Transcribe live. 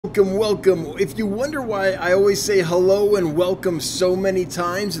Welcome, welcome. If you wonder why I always say hello and welcome so many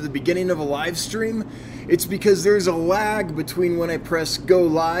times at the beginning of a live stream, it's because there's a lag between when I press go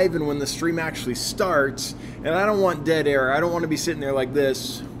live and when the stream actually starts, and I don't want dead air. I don't want to be sitting there like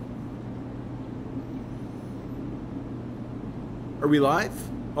this. Are we live?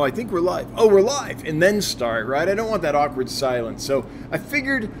 Oh, I think we're live. Oh, we're live, and then start, right? I don't want that awkward silence. So I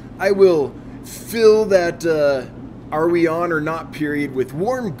figured I will fill that are we on or not period with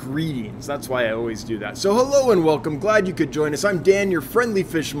warm greetings. That's why I always do that. So hello and welcome. Glad you could join us. I'm Dan, your friendly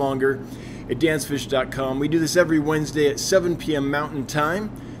fishmonger at dansfish.com. We do this every Wednesday at 7 p.m. Mountain Time.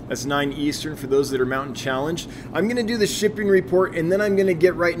 That's 9 Eastern for those that are mountain challenged. I'm going to do the shipping report, and then I'm going to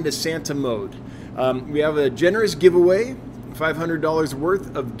get right into Santa mode. We have a generous giveaway, $500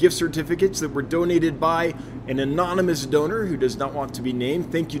 worth of gift certificates that were donated by an anonymous donor who does not want to be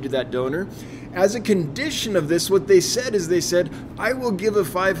named. Thank you to that donor. As a condition of this, what they said is I will give a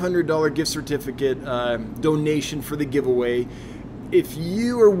 $500 gift certificate donation for the giveaway if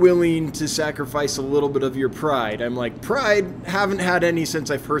you are willing to sacrifice a little bit of your pride. I'm like, pride? Haven't had any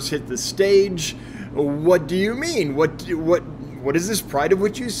since I first hit the stage. What do you mean? What is this pride of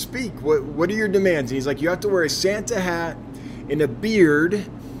which you speak? What are your demands? And he's like, you have to wear a Santa hat and a beard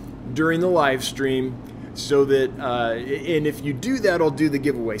during the live stream, so that and if you do that, I'll do the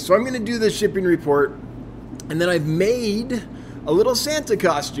giveaway. So I'm going to do the shipping report, and then I've made a little Santa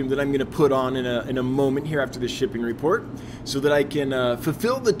costume that I'm going to put on in a moment here after the shipping report, so that I can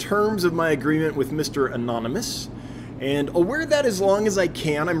fulfill the terms of my agreement with Mr. Anonymous. And I'll wear that as long as I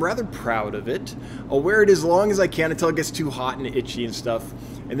can. I'm rather proud of it. I'll wear it as long as I can until it gets too hot and itchy and stuff.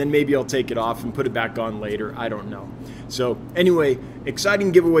 And then maybe I'll take it off and put it back on later. I don't know. So anyway,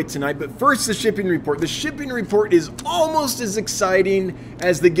 exciting giveaway tonight. But first, the shipping report. The shipping report is almost as exciting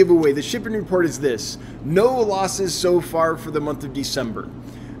as the giveaway. The shipping report is this: no losses so far for the month of December.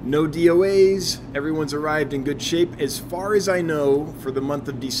 No DOAs. Everyone's arrived in good shape as far as I know for the month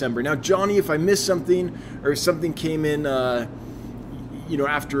of December. Now, Johnny, if I missed something or if something came in, after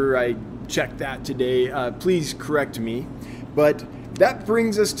I checked that today, please correct me. But that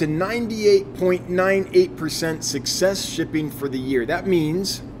brings us to 98.98% success shipping for the year. That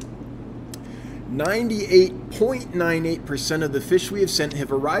means 98.98% of the fish we have sent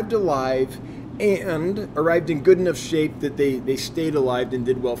have arrived alive and arrived in good enough shape that they stayed alive and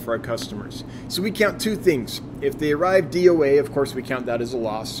did well for our customers. So we count two things. If they arrive DOA, of course we count that as a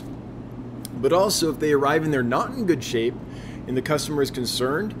loss. But also if they arrive and they're not in good shape and the customer is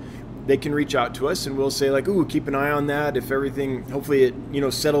concerned, they can reach out to us and we'll say like, ooh, keep an eye on that. If everything, hopefully it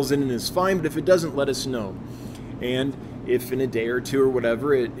settles in and is fine, but if it doesn't, let us know. And if in a day or two or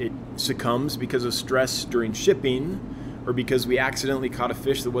whatever it succumbs because of stress during shipping, or because we accidentally caught a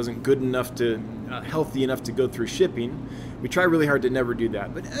fish that wasn't good enough to, healthy enough to go through shipping, we try really hard to never do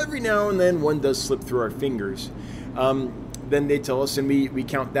that. But every now and then one does slip through our fingers. Then they tell us and we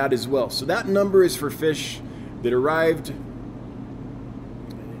count that as well. So that number is for fish that arrived.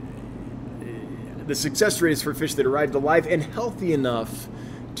 The success rate is for fish that arrived alive and healthy enough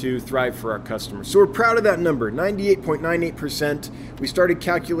to thrive for our customers. So we're proud of that number, 98.98%. We started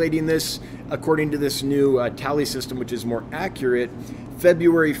calculating this according to this new tally system, which is more accurate,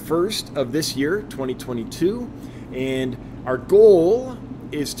 February 1st of this year, 2022. And our goal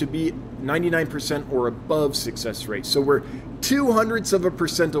is to be 99% or above success rate. So we're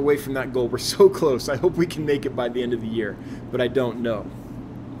 0.02% away from that goal. We're so close. I hope we can make it by the end of the year, but I don't know.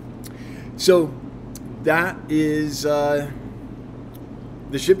 So that is the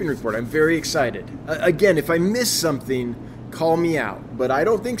shipping report. I'm very excited. Again, if I miss something, call me out, but I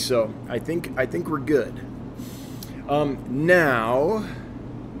don't think so. I think we're good. Now,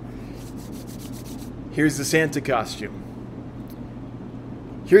 here's the Santa costume.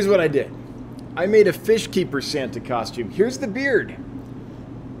 Here's what I did. I made a fish keeper Santa costume. Here's the beard.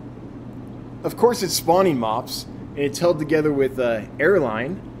 Of course, it's spawning mops, and it's held together with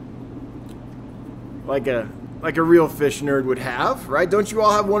airline, like a real fish nerd would have, right? Don't you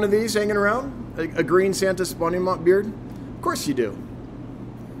all have one of these hanging around? A green Santa spawning mop beard? Of course you do.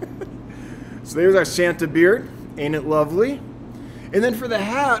 So there's our Santa beard. Ain't it lovely? And then for the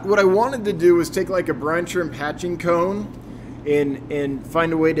hat, what I wanted to do was take like a brine shrimp hatching cone and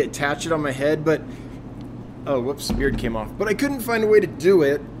find a way to attach it on my head, but oh, whoops, the beard came off. But I couldn't find a way to do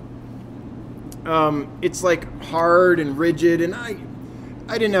it. It's like hard and rigid, and I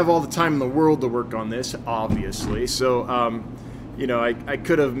didn't have all the time in the world to work on this, obviously. So, I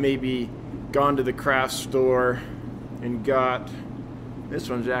could have maybe gone to the craft store and got, this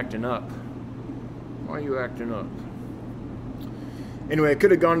one's acting up. Why are you acting up? Anyway, I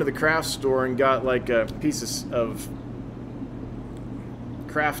could have gone to the craft store and got like a piece of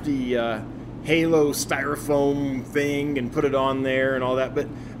crafty Halo styrofoam thing and put it on there and all that, but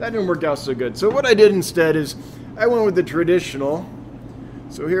that didn't work out so good. So what I did instead is I went with the traditional.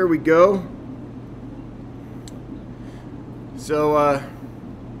 So here we go. So,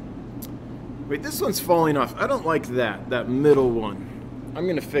 wait, this one's falling off. I don't like that middle one. I'm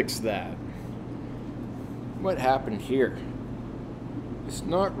gonna fix that. What happened here? It's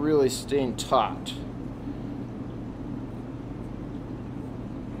not really staying taut.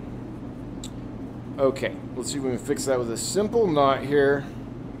 Okay, let's see if we can fix that with a simple knot here.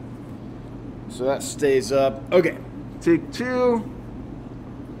 So that stays up. Okay, take two.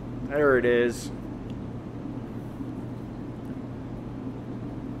 There it is.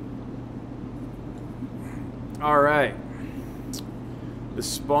 All right. The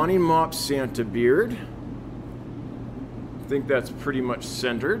Spawning Mop Santa beard. I think that's pretty much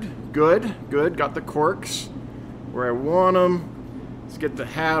centered. Good, good. Got the corks where I want them. Let's get the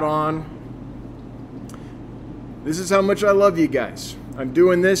hat on. This is how much I love you guys. I'm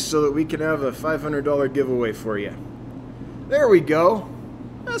doing this so that we can have a $500 giveaway for you. There we go.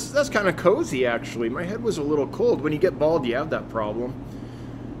 That's kind of cozy, actually. My head was a little cold. When you get bald, you have that problem.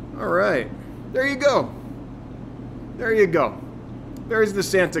 All right. There you go. There you go. There's the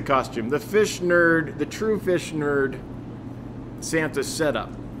Santa costume. The fish nerd, the true fish nerd Santa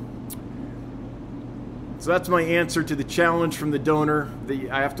setup. So that's my answer to the challenge from the donor.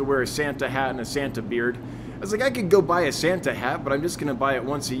 I have to wear a Santa hat and a Santa beard. I was like, I could go buy a Santa hat, but I'm just going to buy it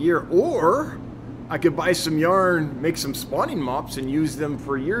once a year. Or I could buy some yarn, make some spawning mops, and use them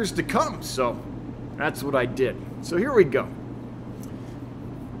for years to come. So that's what I did. So here we go.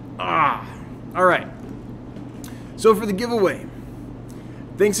 All right. So for the giveaway,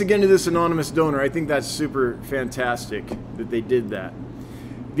 thanks again to this anonymous donor. I think that's super fantastic that they did that.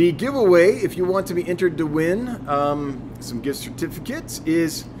 The giveaway, if you want to be entered to win some gift certificates,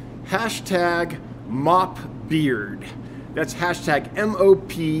 is hashtag MopBeard. That's hashtag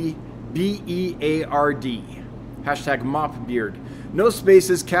MOPBEARD. Hashtag MopBeard. No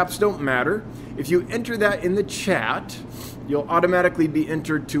spaces, caps don't matter. If you enter that in the chat, you'll automatically be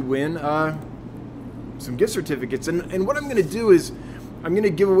entered to win some gift certificates. And what I'm going to do is I'm going to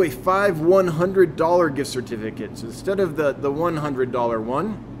give away 5 $100 gift certificates. Instead of the $100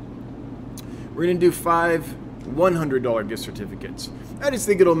 one, we're going to do 5 $100 gift certificates. I just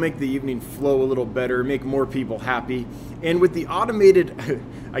think it'll make the evening flow a little better, make more people happy. And with the automated,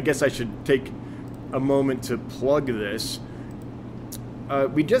 I guess I should take a moment to plug this.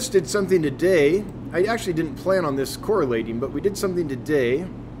 We just did something today. I actually didn't plan on this correlating, but we did something today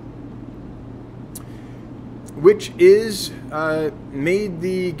which is made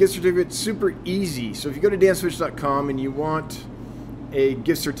the gift certificate super easy. So if you go to dansfish.com and you want a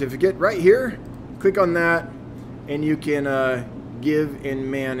gift certificate, right here, click on that, and you can give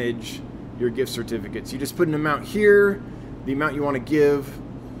and manage your gift certificates. You just put an amount here, the amount you want to give,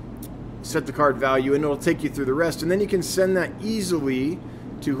 set the card value, and it'll take you through the rest. And then you can send that easily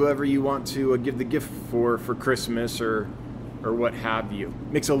to whoever you want to give the gift for Christmas or what have you.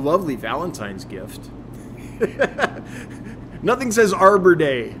 Makes a lovely Valentine's gift. Nothing says Arbor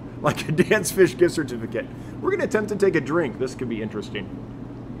Day like a Dance Fish gift certificate. We're going to attempt to take a drink. This could be interesting.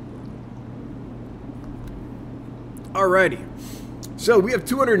 Alrighty. So we have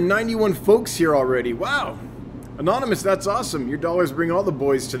 291 folks here already. Wow. Anonymous, that's awesome. Your dollars bring all the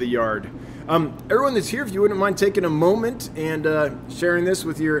boys to the yard. Everyone that's here, if you wouldn't mind taking a moment and sharing this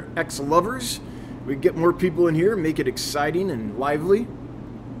with your ex-lovers, we get more people in here, make it exciting and lively.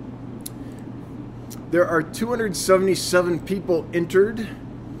 There are 277 people entered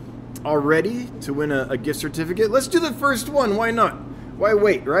already to win a gift certificate. Let's do the first one. Why not? Why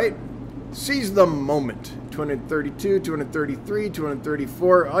wait, right? Seize the moment. 232, 233,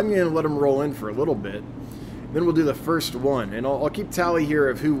 234. I'm going to let them roll in for a little bit. Then we'll do the first one. And I'll keep tally here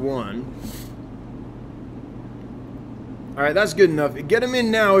of who won. All right, that's good enough. Get them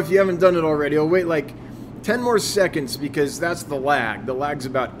in now if you haven't done it already. I'll wait like 10 more seconds because that's the lag. The lag's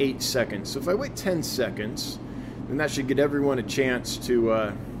about 8 seconds. So if I wait 10 seconds, then that should get everyone a chance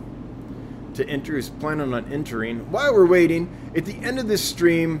to enter who's planning on entering. While we're waiting, at the end of this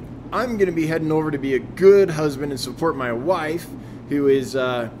stream, I'm going to be heading over to be a good husband and support my wife, who is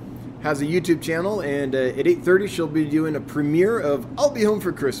has a YouTube channel, and at 8:30 she'll be doing a premiere of I'll Be Home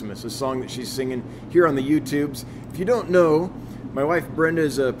for Christmas, a song that she's singing here on the YouTubes. If you don't know, my wife Brenda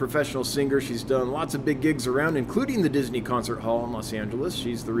is a professional singer. She's done lots of big gigs around, including the Disney Concert Hall in Los Angeles.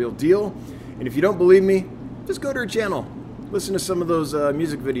 She's the real deal. And if you don't believe me, just go to her channel. Listen to some of those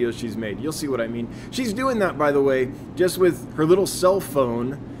music videos she's made. You'll see what I mean. She's doing that, by the way, just with her little cell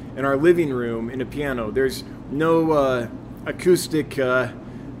phone in our living room and a piano. There's no acoustic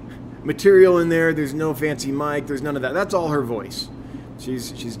material in there. There's no fancy mic. There's none of that. That's all her voice.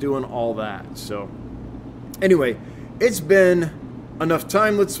 She's doing all that. So anyway, it's been enough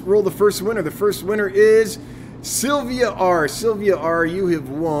time. Let's roll the first winner. The first winner is Sylvia R. Sylvia R., you have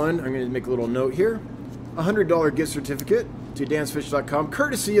won, I'm going to make a little note here, a $100 gift certificate to dansfish.com,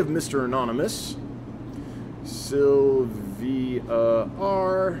 courtesy of Mr. Anonymous. Sylvia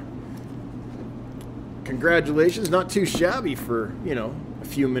R. Congratulations. Not too shabby for, a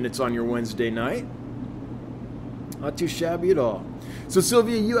few minutes on your Wednesday night. Not too shabby at all. So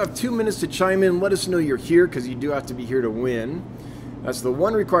Sylvia, you have 2 minutes to chime in. Let us know you're here, because you do have to be here to win. That's the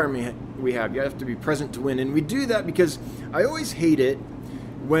one requirement we have. You have to be present to win. And we do that because I always hate it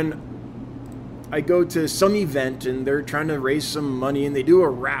when I go to some event and they're trying to raise some money and they do a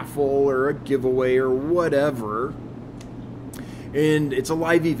raffle or a giveaway or whatever. And it's a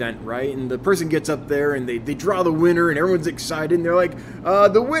live event, right? And the person gets up there and they draw the winner and everyone's excited. And they're like,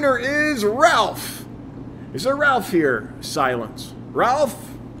 the winner is Ralph. Is there Ralph here? Silence.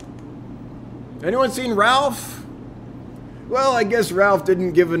 Ralph? Anyone seen Ralph? Well, I guess Ralph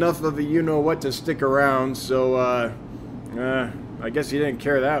didn't give enough of a you-know-what to stick around, so, I guess he didn't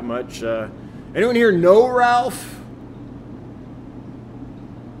care that much. Anyone here know Ralph?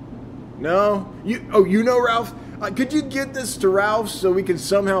 No? You know Ralph? Could you get this to Ralph so we can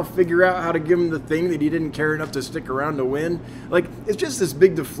somehow figure out how to give him the thing that he didn't care enough to stick around to win? Like, it's just this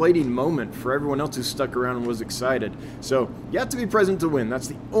big deflating moment for everyone else who stuck around and was excited. So, you have to be present to win. That's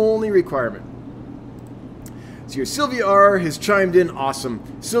the only requirement. So here, Sylvia R. has chimed in. Awesome.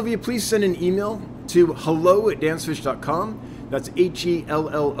 Sylvia, please send an email to hello@dansfish.com. That's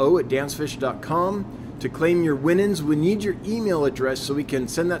HELLO@dansfish.com to claim your winnings. We need your email address so we can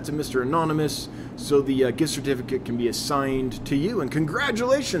send that to Mr. Anonymous so the gift certificate can be assigned to you. And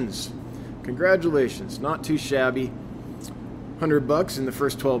congratulations. Congratulations. Not too shabby. $100 in the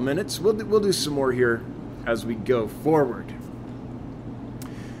first 12 minutes. We'll do some more here as we go forward.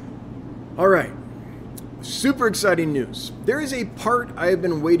 All right. Super exciting news. There is a part I have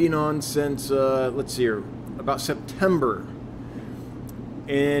been waiting on since, let's see here, about September.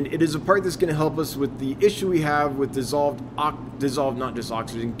 And it is a part that's going to help us with the issue we have with dissolved, not just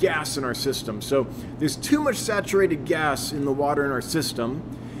oxygen, gas in our system. So there's too much saturated gas in the water in our system.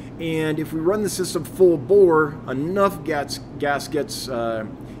 And if we run the system full bore, enough gas gets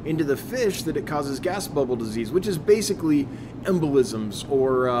into the fish that it causes gas bubble disease, which is basically embolisms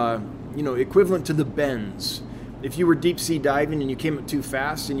or equivalent to the bends. If you were deep sea diving and you came up too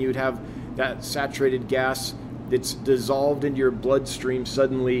fast and you would have that saturated gas that's dissolved into your bloodstream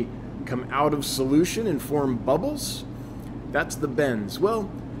suddenly come out of solution and form bubbles, that's the bends. Well,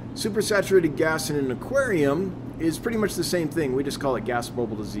 supersaturated gas in an aquarium is pretty much the same thing. We just call it gas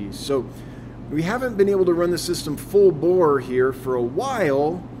bubble disease. So we haven't been able to run the system full bore here for a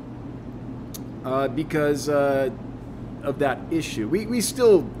while because of that issue. We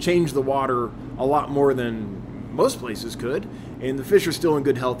still change the water a lot more than most places could, and the fish are still in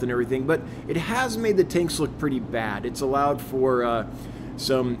good health and everything, but it has made the tanks look pretty bad. It's allowed for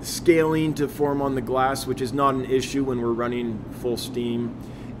some scaling to form on the glass, which is not an issue when we're running full steam,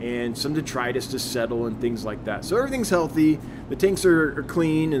 and some detritus to settle and things like that. So everything's healthy, the tanks are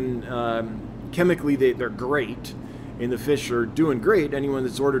clean, and chemically they're great. And the fish are doing great. Anyone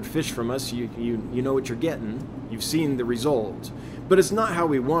that's ordered fish from us, you know what you're getting. You've seen the result. But it's not how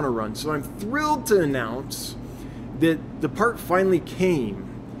we want to run. So I'm thrilled to announce that the part finally came.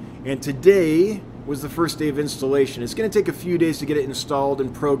 And today was the first day of installation. It's going to take a few days to get it installed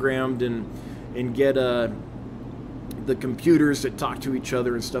and programmed and get the computers that talk to each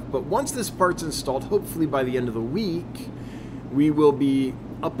other and stuff. But once this part's installed, hopefully by the end of the week, we will be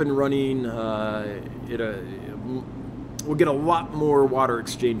up and running we'll get a lot more water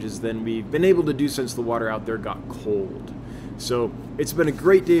exchanges than we've been able to do since the water out there got cold. So it's been a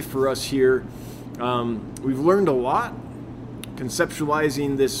great day for us here. We've learned a lot,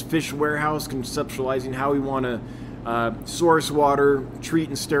 conceptualizing this fish warehouse, conceptualizing how we want to source water, treat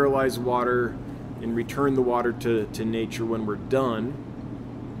and sterilize water, and return the water to nature when we're done.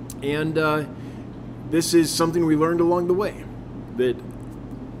 And this is something we learned along the way, that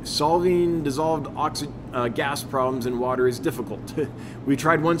solving dissolved gas problems in water is difficult. We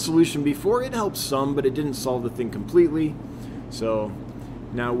tried one solution before. It helped some, but it didn't solve the thing completely. So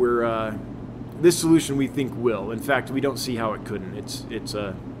now we're this solution we think will. In fact, we don't see how it couldn't. It's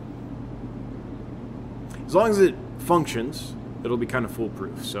as long as it functions, it'll be kind of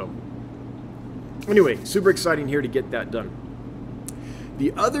foolproof. So anyway, super exciting here to get that done.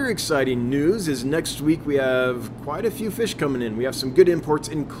 The other exciting news is next week we have quite a few fish coming in. We have some good imports,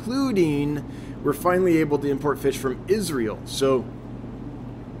 including we're finally able to import fish from Israel. So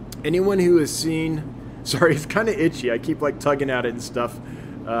Anyone who has seen, sorry, it's kind of itchy. I keep like tugging at it and stuff.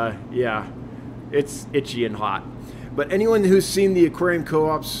 Yeah, it's itchy and hot. But anyone who's seen the Aquarium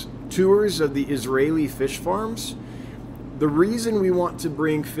Co-op's tours of the Israeli fish farms, the reason we want to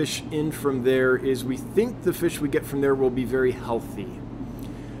bring fish in from there is we think the fish we get from there will be very healthy.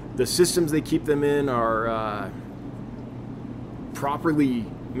 The systems they keep them in are properly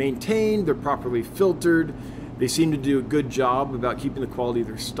maintained, they're properly filtered. They seem to do a good job about keeping the quality of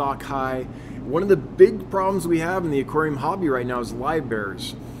their stock high. One of the big problems we have in the aquarium hobby right now is live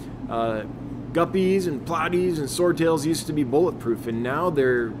bearers. Guppies and platies and swordtails used to be bulletproof, and now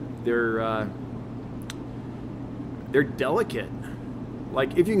they're delicate.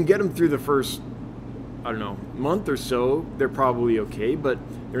 Like, if you can get them through the first, I don't know, month or so, they're probably okay, but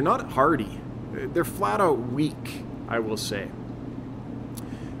they're not hardy. They're flat out weak, I will say,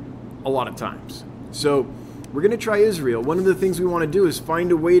 a lot of times. So we're going to try Israel. One of the things we want to do is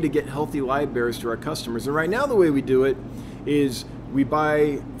find a way to get healthy live bearers to our customers. And right now the way we do it is we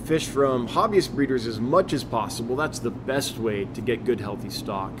buy fish from hobbyist breeders as much as possible. That's the best way to get good healthy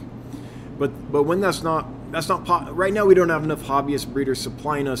stock. But when that's not right now, we don't have enough hobbyist breeders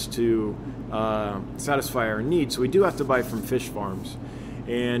supplying us to satisfy our needs, so we do have to buy from fish farms.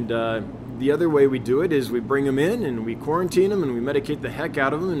 And the other way we do it is we bring them in and we quarantine them and we medicate the heck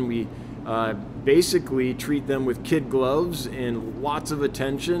out of them, and we basically treat them with kid gloves and lots of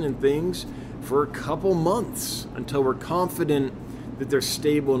attention and things for a couple months until we're confident that they're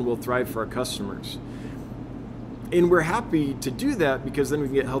stable and will thrive for our customers. And we're happy to do that because then we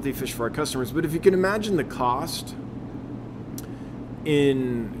can get healthy fish for our customers. But if you can imagine the cost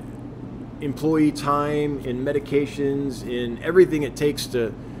in employee time, in medications, in everything it takes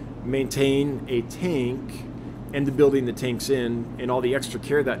to maintain a tank and the building the tanks in, and all the extra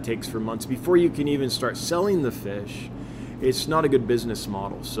care that takes for months before you can even start selling the fish, it's not a good business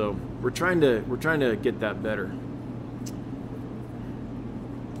model. So we're trying to get that better.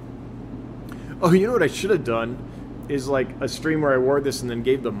 Oh, you know what I should have done is like a stream where I wore this and then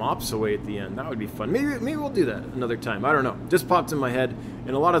gave the mops away at the end. That would be fun. Maybe we'll do that another time. I don't know. Just popped in my head,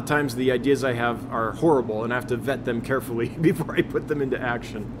 and a lot of times the ideas I have are horrible and I have to vet them carefully before I put them into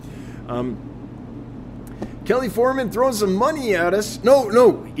action. Kelly Foreman throwing some money at us.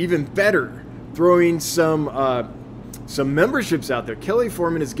 No, even better, throwing some memberships out there. Kelly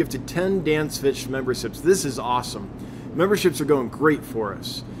Foreman has gifted 10 Dance Fish memberships. This is awesome. Memberships are going great for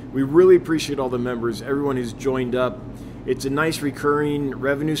us. We really appreciate all the members, everyone who's joined up. It's a nice recurring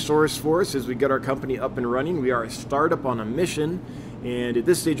revenue source for us as we get our company up and running. We are a startup on a mission, and at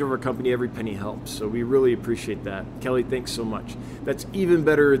this stage of our company, every penny helps. So we really appreciate that. Kelly, thanks so much. That's even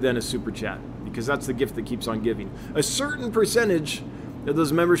better than a super chat, because that's the gift that keeps on giving. A certain percentage of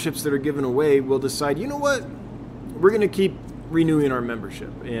those memberships that are given away will decide, you know what, we're going to keep renewing our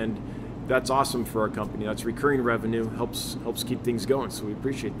membership, and that's awesome for our company. That's recurring revenue, helps keep things going, so we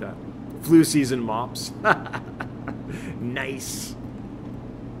appreciate that. Flu season mops. Nice.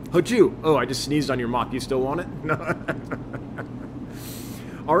 Hochu. Oh, I just sneezed on your mop. You still want it? No.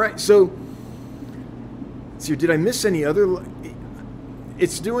 All right, so did I miss any other?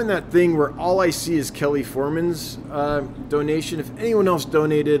 It's doing that thing where all I see is Kelly Foreman's donation. If anyone else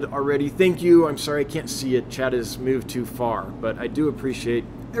donated already, thank you. I'm sorry I can't see it. Chat has moved too far, but I do appreciate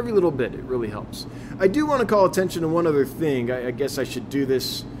every little bit. It really helps. I do want to call attention to one other thing. I guess I should do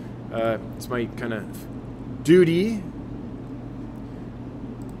this. It's my kind of duty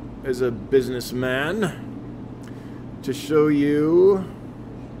as a businessman to show you,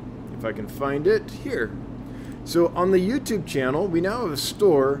 if I can find it, here. So on the YouTube channel, we now have a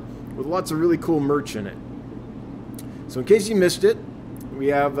store with lots of really cool merch in it. So in case you missed it, we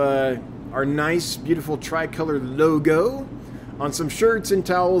have our nice, beautiful tricolor logo on some shirts and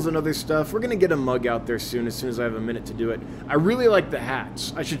towels and other stuff. We're going to get a mug out there soon as I have a minute to do it. I really like the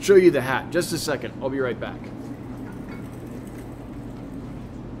hats. I should show you the hat. Just a second. I'll be right back.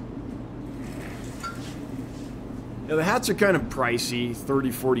 Now the hats are kind of pricey,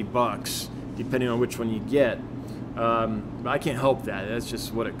 30, 40 bucks, depending on which one you get. But I can't help that. That's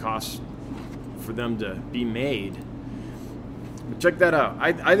just what it costs for them to be made. But check that out.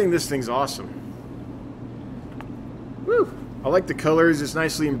 I think this thing's awesome. Woo! I like the colors. It's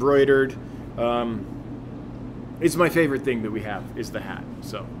nicely embroidered. It's my favorite thing that we have is the hat.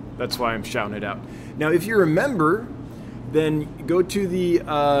 So that's why I'm shouting it out. Now, if you're a member, then go to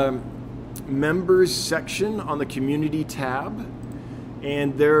the members section on the community tab,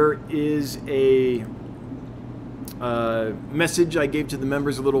 and there is a message I gave to the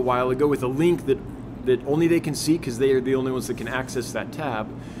members a little while ago with a link that only they can see, because they are the only ones that can access that tab,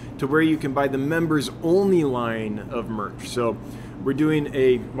 to where you can buy the members only line of merch. So we're doing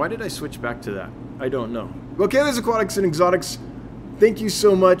a... Why did I switch back to that? I don't know. Well, Kayla's Aquatics and Exotics, thank you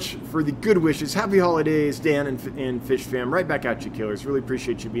so much for the good wishes. Happy holidays, Dan and Fish Fam. Right back at you, Killers. Really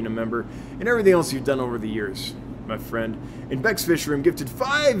appreciate you being a member and everything else you've done over the years, my friend. And Bex Fish Room gifted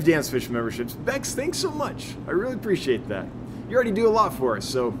 5 Dance Fish memberships. Bex, thanks so much. I really appreciate that. You already do a lot for us,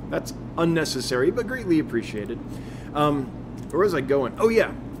 so that's unnecessary, but greatly appreciated. Where was I going? Oh,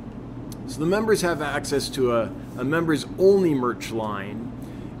 yeah. So the members have access to a members-only merch line.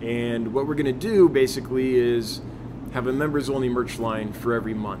 And what we're going to do, basically, is have a members-only merch line for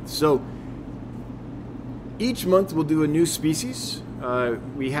every month. So each month we'll do a new species.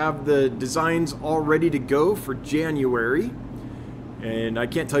 We have the designs all ready to go for January. And I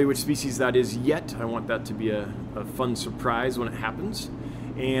can't tell you which species that is yet. I want that to be a fun surprise when it happens.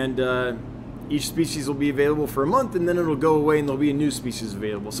 And each species will be available for a month, and then it'll go away and there'll be a new species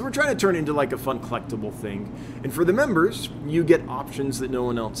available. So we're trying to turn it into like a fun collectible thing. And for the members, you get options that no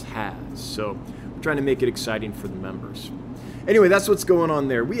one else has. So we're trying to make it exciting for the members. Anyway, that's what's going on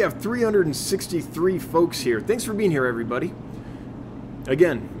there. We have 363 folks here. Thanks for being here, everybody.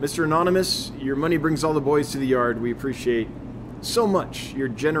 Again, Mr. Anonymous, your money brings all the boys to the yard. We appreciate so much your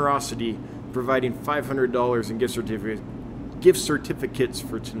generosity providing $500 in gift certificates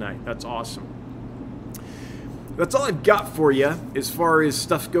for tonight. That's awesome. That's all I've got for you as far as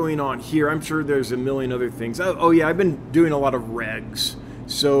stuff going on here. I'm sure there's a million other things. Oh yeah, I've been doing a lot of regs.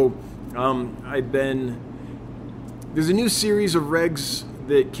 So there's a new series of regs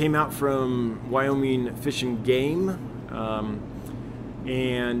that came out from Wyoming Fish and Game,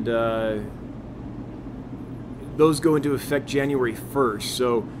 and those go into effect January 1st.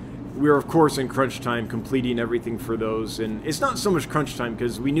 So we're, of course, in crunch time completing everything for those. And it's not so much crunch time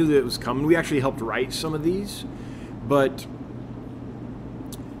because we knew that it was coming. We actually helped write some of these. But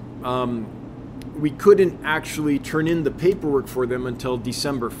we couldn't actually turn in the paperwork for them until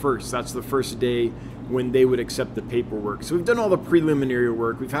December 1st. That's the first day when they would accept the paperwork. So we've done all the preliminary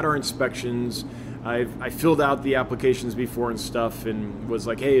work. We've had our inspections. I filled out the applications before and stuff and was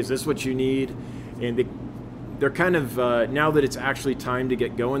like, hey, is this what you need? And they're kind of, now that it's actually time to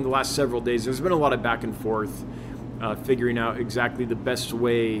get going, the last several days, there's been a lot of back and forth figuring out exactly the best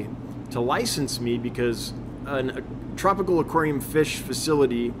way to license me, because a tropical aquarium fish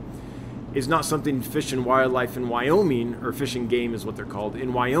facility is not something Fish and Wildlife in Wyoming, or Fish and Game is what they're called,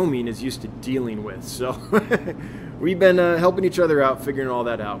 in Wyoming is used to dealing with. So we've been helping each other out, figuring all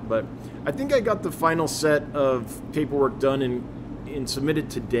that out. But I think I got the final set of paperwork done and submitted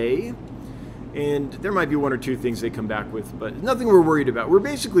today. And there might be one or two things they come back with, but nothing we're worried about. We're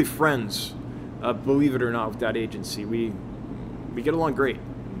basically friends, believe it or not, with that agency. We get along great.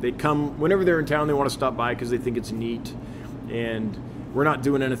 They come whenever they're in town. They want to stop by because they think it's neat, and we're not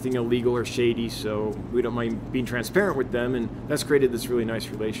doing anything illegal or shady, so we don't mind being transparent with them, and that's created this really nice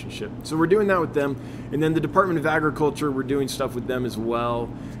relationship. So we're doing that with them, and then the Department of Agriculture, we're doing stuff with them as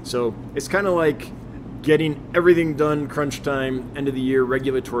well. So it's kind of like getting everything done crunch time, end of the year,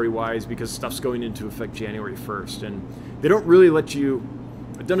 regulatory wise, because stuff's going into effect January 1st. And they don't really let you,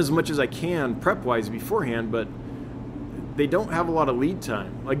 I've done as much as I can prep wise beforehand, but they don't have a lot of lead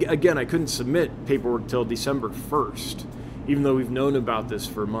time. Like, again, I couldn't submit paperwork till December 1st, even though we've known about this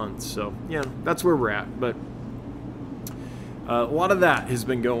for months. So yeah, that's where we're at. But a lot of that has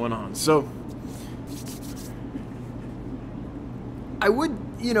been going on. So I would,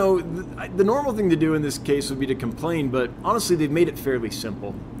 you know, the normal thing to do in this case would be to complain, but honestly, they've made it fairly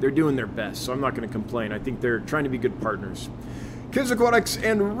simple. They're doing their best, so I'm not going to complain. I think they're trying to be good partners. Kids Aquatics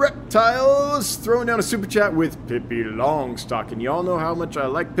and Reptiles throwing down a super chat with Pippi Longstock, and y'all know how much I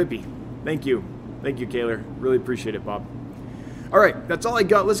like Pippi. Thank you. Thank you, Kaylor. Really appreciate it, Bob. All right, that's all I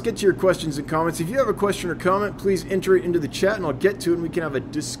got. Let's get to your questions and comments. If you have a question or comment, please enter it into the chat, and I'll get to it, and we can have a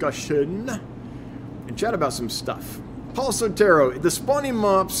discussion and chat about some stuff. Paul Sotero, the spawning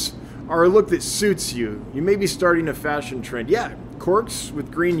mops are a look that suits you. You may be starting a fashion trend. Yeah, corks with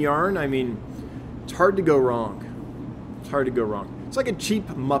green yarn. I mean, it's hard to go wrong. It's hard to go wrong. It's like a cheap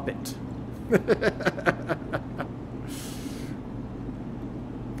Muppet.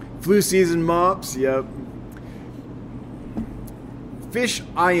 Flu season mops, yep. Fish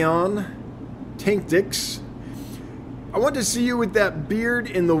Ion, Tank Dicks. I want to see you with that beard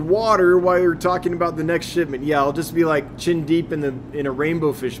in the water while you're talking about the next shipment. Yeah, I'll just be like chin deep in a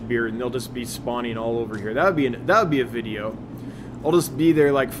rainbow fish beard, and they'll just be spawning all over here. That would be a video. I'll just be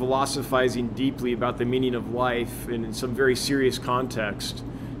there like philosophizing deeply about the meaning of life and in some very serious context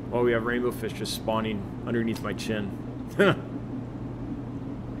while we have rainbow fish just spawning underneath my chin.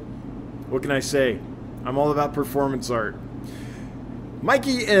 What can I say? I'm all about performance art.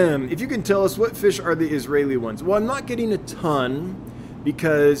 Mikey M, if you can tell us what fish are the Israeli ones? Well, I'm not getting a ton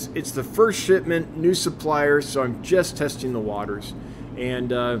because it's the first shipment, new supplier, so I'm just testing the waters.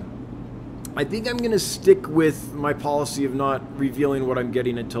 And I think I'm going to stick with my policy of not revealing what I'm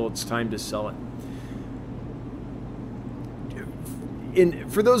getting until it's time to sell it.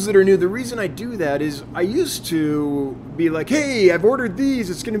 And for those that are new, the reason I do that is I used to be like, hey, I've ordered these,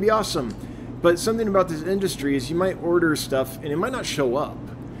 it's going to be awesome. But something about this industry is you might order stuff and it might not show up.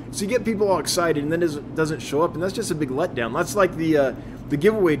 So you get people all excited and then it doesn't show up, and that's just a big letdown. That's like the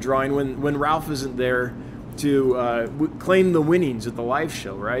giveaway drawing when Ralph isn't there to claim the winnings at the live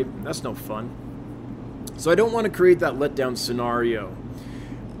show, right? That's no fun. So I don't want to create that letdown scenario.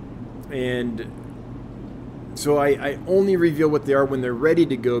 And so I only reveal what they are when they're ready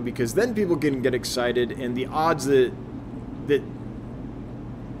to go, because then people can get excited, and the odds that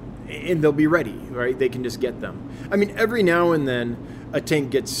and they'll be ready, right? They can just get them. I mean, every now and then a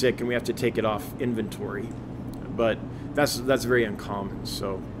tank gets sick and we have to take it off inventory, but that's very uncommon.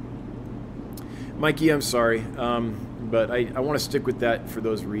 So, Mikey, I'm sorry, but I want to stick with that for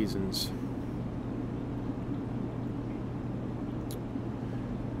those reasons.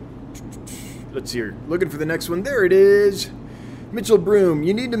 Let's see here. Looking for the next one. There it is. Mitchell Broom,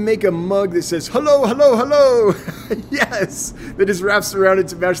 you need to make a mug that says, hello, hello, hello. Yes. That just wraps around it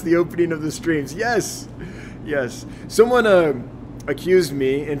to match the opening of the streams. Yes. Yes. Someone accused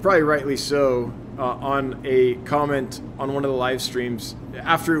me, and probably rightly so, on a comment on one of the live streams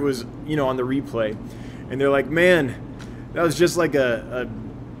after it was, on the replay. And they're like, man, that was just like a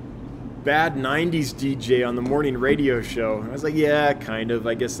bad 90s DJ on the morning radio show. And I was like, yeah, kind of.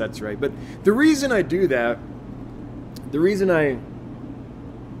 I guess that's right. But the reason I do that, the reason I,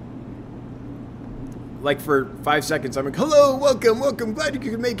 like, for 5 seconds, I'm like, hello, welcome, glad you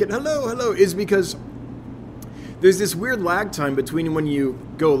could make it, hello, is because there's this weird lag time between when you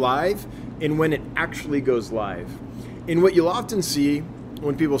go live and when it actually goes live. And what you'll often see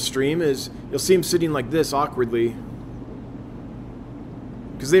when people stream is you'll see them sitting like this awkwardly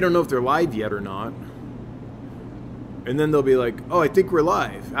because they don't know if they're live yet or not. And then they'll be like, oh, I think we're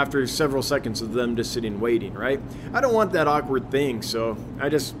live, after several seconds of them just sitting waiting, right? I don't want that awkward thing, so I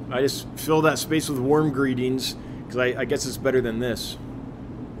just fill that space with warm greetings, because I guess it's better than this.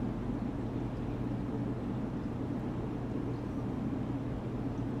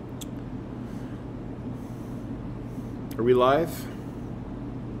 Are we live?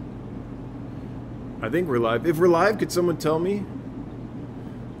 I think we're live. If we're live, could someone tell me?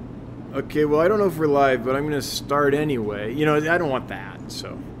 Okay, well, I don't know if we're live, but I'm going to start anyway. I don't want that,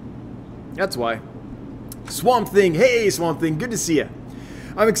 so that's why. Swamp Thing. Hey, Swamp Thing. Good to see you.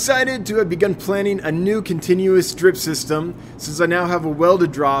 I'm excited to have begun planning a new continuous drip system since I now have a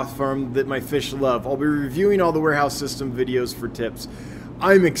well-to-draw farm that my fish love. I'll be reviewing all the warehouse system videos for tips.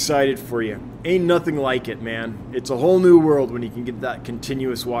 I'm excited for you. Ain't nothing like it, man. It's a whole new world when you can get that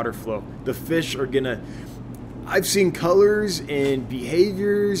continuous water flow. The fish are going to... I've seen colors and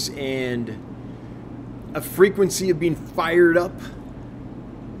behaviors and a frequency of being fired up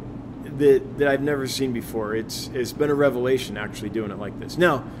that I've never seen before. It's been a revelation actually doing it like this.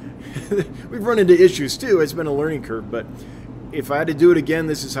 Now, we've run into issues too. It's been a learning curve, but if I had to do it again,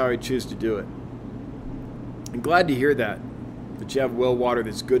 this is how I choose to do it. I'm glad to hear that you have well water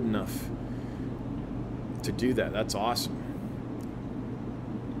that's good enough to do that. That's awesome.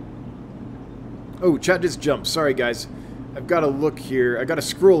 Oh, chat just jumped. Sorry, guys. I've got to look here. I got to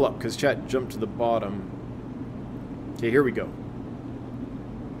scroll up because chat jumped to the bottom. Okay, here we go.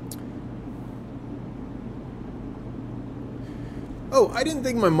 Oh, I didn't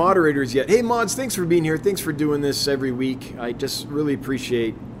thank my moderators yet. Hey, mods, thanks for being here. Thanks for doing this every week. I just really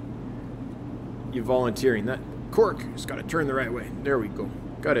appreciate you volunteering. That cork has got to turn the right way. There we go.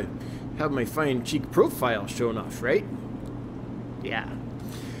 Got to have my fine cheek profile shown off, right? Yeah.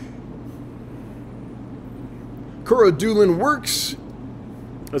 Corodulin works.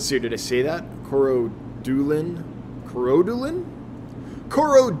 Let's see, did I say that? Corodulin? Corodulin?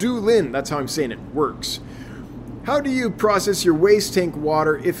 Corodulin, that's how I'm saying it, works. How do you process your waste tank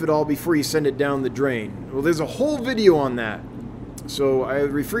water, if at all, before you send it down the drain? Well, there's a whole video on that. So I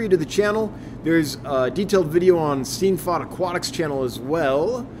refer you to the channel. There's a detailed video on Steamfod Aquatics channel as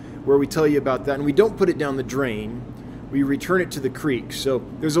well, where we tell you about that. And we don't put it down the drain. We return it to the creek. So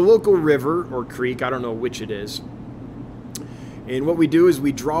there's a local river or creek, I don't know which it is. And what we do is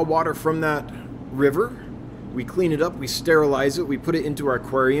we draw water from that river, we clean it up, we sterilize it, we put it into our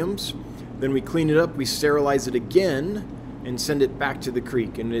aquariums, then we clean it up, we sterilize it again, and send it back to the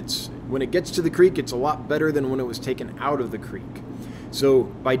creek. And when it gets to the creek, it's a lot better than when it was taken out of the creek. So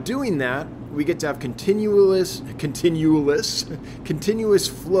by doing that, we get to have continuous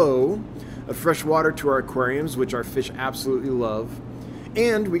flow of fresh water to our aquariums, which our fish absolutely love.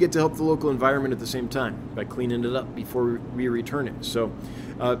 And we get to help the local environment at the same time by cleaning it up before we return it. So,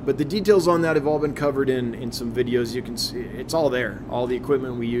 but the details on that have all been covered in some videos. You can see it's all there, all the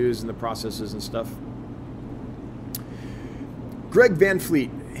equipment we use and the processes and stuff. Greg Van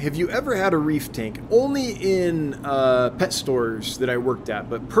Fleet, have you ever had a reef tank? Only in pet stores that I worked at,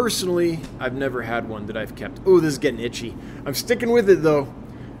 but personally, I've never had one that I've kept. Oh, this is getting itchy. I'm sticking with it though.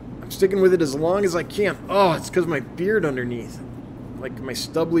 I'm sticking with it as long as I can. Oh, it's because my beard underneath. Like my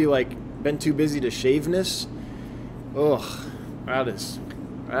stubbly, been too busy to shaveness. Ugh, that is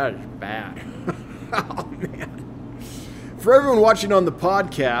bad. Oh man. For everyone watching on the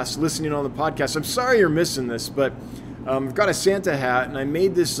podcast, listening on the podcast, I'm sorry you're missing this, but I've got a Santa hat, and I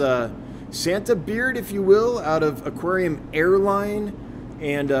made this Santa beard, if you will, out of aquarium airline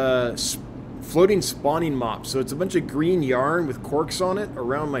and floating spawning mop. So it's a bunch of green yarn with corks on it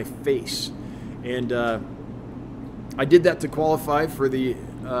around my face, and I did that to qualify for the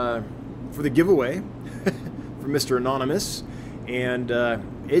giveaway for Mr. Anonymous, and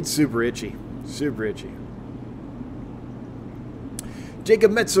it's super itchy, super itchy.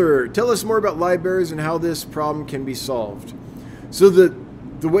 Jacob Metzer, tell us more about live bears and how this problem can be solved. So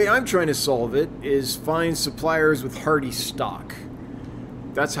the way I'm trying to solve it is find suppliers with hardy stock.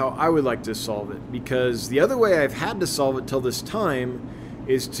 That's how I would like to solve it, because the other way I've had to solve it till this time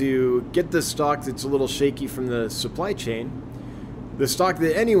is to get the stock that's a little shaky from the supply chain, the stock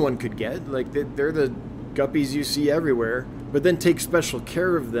that anyone could get, like they're the guppies you see everywhere, but then take special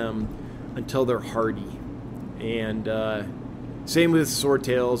care of them until they're hardy. And same with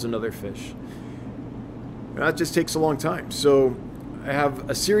swordtails and other fish. That just takes a long time. So I have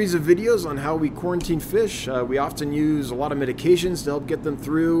a series of videos on how we quarantine fish. We often use a lot of medications to help get them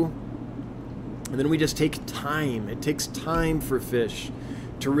through. And then we just take time. It takes time for fish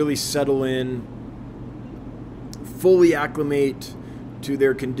to really settle in, fully acclimate to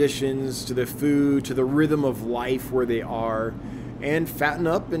their conditions, to their food, to the rhythm of life where they are, and fatten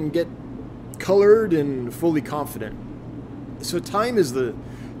up and get colored and fully confident. So time is the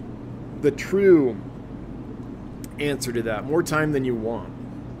true answer to that. More time than you want.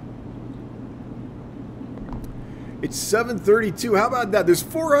 It's 7:32. How about that? There's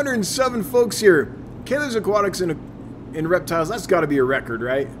 407 folks here. Kaler's Aquatics in reptiles. That's got to be a record,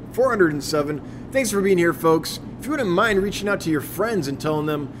 right? 407. Thanks for being here, folks. If you wouldn't mind reaching out to your friends and telling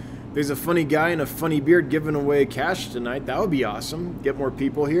them there's a funny guy in a funny beard giving away cash tonight, that would be awesome. Get more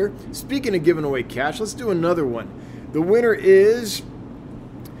people here. Speaking of giving away cash, let's do another one. The winner is,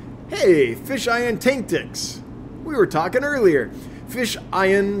 hey, Fish Iron Tank Dicks. We were talking earlier. Fish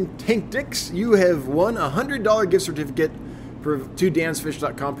Iron Tank Dicks, you have won a $100 gift certificate to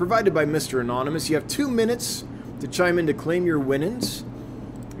dansfish.com provided by Mr. Anonymous. You have 2 minutes to chime in to claim your winnings,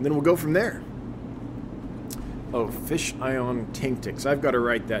 and then we'll go from there. Oh, Fish Iron Tank Dicks. I've got to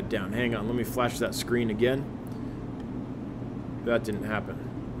write that down. Hang on, let me flash that screen again. That didn't happen.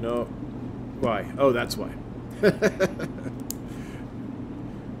 No. Why? Oh, that's why.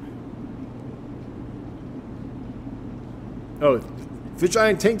 Oh, Fish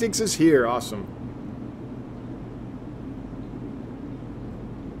Iron Tank Dicks is here. Awesome.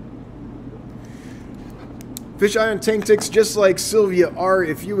 Fish Iron Tank Dicks, just like Sylvia R.,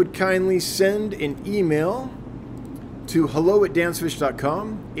 if you would kindly send an email to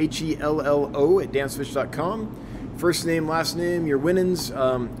hello@dansfish.com, HELLO@dansfish.com. First name, last name, your winnings.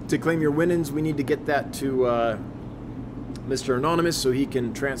 To claim your winnings, we need to get that to Mr. Anonymous so he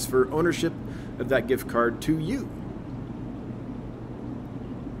can transfer ownership of that gift card to you.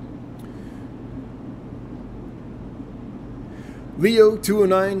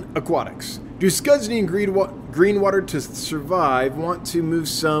 Leo209 Aquatics. Do scuds need green water to survive? Want to move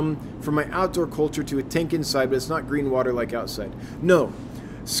some from my outdoor culture to a tank inside, but it's not green water like outside. No.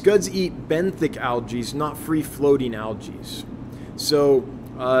 Scuds eat benthic algae, not free-floating algae. So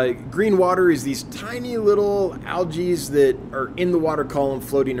green water is these tiny little algae that are in the water column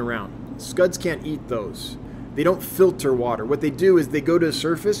floating around. Scuds can't eat those. They don't filter water. What they do is they go to the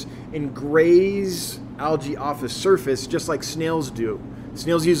surface and graze algae off the surface just like snails do.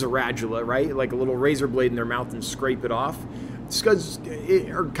 Snails use a radula, right? Like a little razor blade in their mouth and scrape it off. Scuds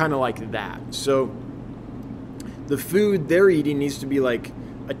are kind of like that. So the food they're eating needs to be like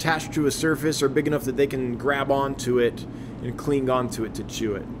attached to a surface or big enough that they can grab onto it and cling onto it to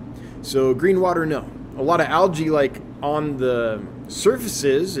chew it. So green water, no. A lot of algae like on the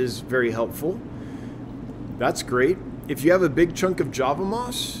surfaces is very helpful. That's great. If you have a big chunk of Java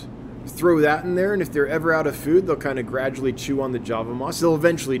moss, throw that in there, and if they're ever out of food, they'll kind of gradually chew on the Java moss. They'll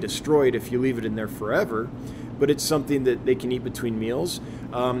eventually destroy it if you leave it in there forever, but it's something that they can eat between meals.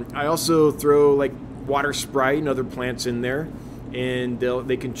 I also throw like water sprite and other plants in there, and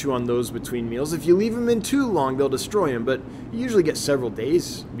they can chew on those between meals. If you leave them in too long, they'll destroy them, but you usually get several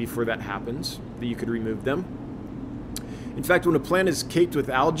days before that happens that you could remove them. In fact, when a plant is caked with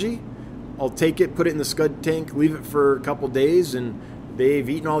algae, I'll take it, put it in the scud tank, leave it for a couple days, and they've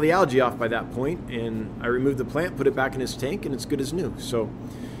eaten all the algae off by that point, and I remove the plant, put it back in its tank, and it's good as new. So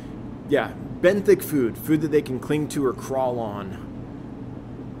yeah, benthic food that they can cling to or crawl on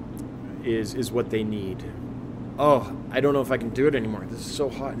is what they need. Oh, I don't know if I can do it anymore. This is so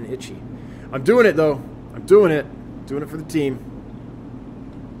hot and itchy. I'm doing it though. I'm doing it for the team.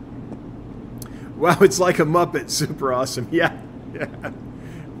 Wow, it's like a Muppet. Super awesome. Yeah.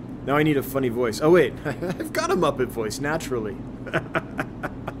 Now I need a funny voice. Oh wait, I've got a Muppet voice naturally.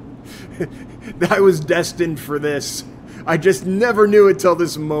 I was destined for this. I just never knew it till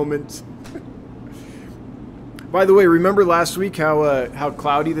this moment. By the way, remember last week how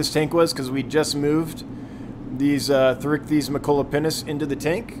cloudy this tank was because we just moved these Therichthys mcolopinus into the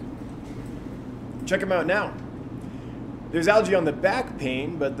tank? Check them out now. There's algae on the back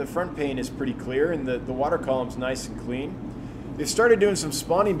pane, but the front pane is pretty clear, and the water column's nice and clean. They've started doing some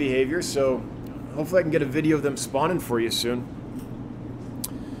spawning behavior, so hopefully I can get a video of them spawning for you soon.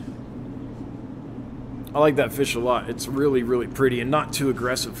 I like that fish a lot. It's really, really pretty and not too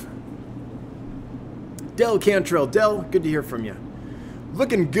aggressive. Del Cantrell. Del, good to hear from you.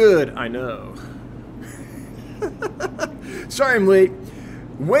 Looking good, I know. Sorry I'm late.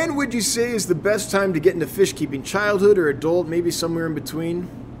 When would you say is the best time to get into fish keeping? Childhood or adult, maybe somewhere in between?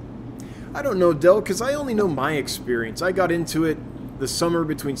 I don't know, Del, because I only know my experience. I got into it the summer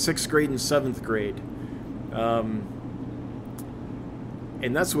between 6th grade and 7th grade.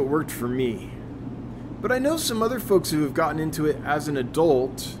 And that's what worked for me. But I know some other folks who have gotten into it as an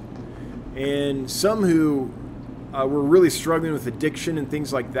adult, and some who were really struggling with addiction and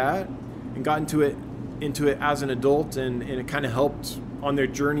things like that, and got into it as an adult, and it kind of helped on their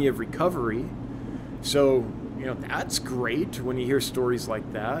journey of recovery. So, you know, that's great when you hear stories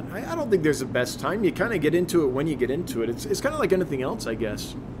like that. I don't think there's a best time. You kind of get into it when you get into it. It's kind of like anything else, I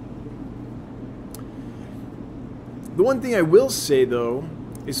guess. The one thing I will say, though,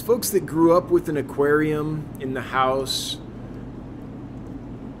 is folks that grew up with an aquarium in the house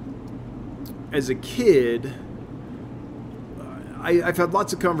as a kid, I've had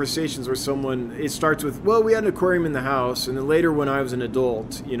lots of conversations where it starts with, well, we had an aquarium in the house, and then later when I was an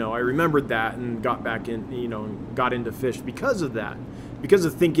adult, you know, I remembered that and got back in, you know, and got into fish because of that, because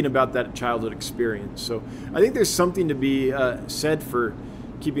of thinking about that childhood experience. So I think there's something to be said for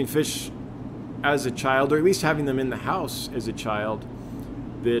keeping fish as a child, or at least having them in the house as a child,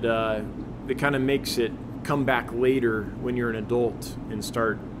 that kind of makes it come back later when you're an adult and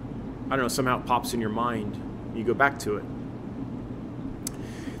start, I don't know, somehow it pops in your mind. You go back to it.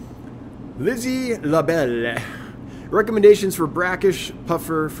 Lizzie Labelle. Recommendations for brackish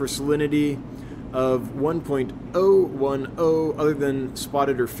puffer for salinity of 1.010 other than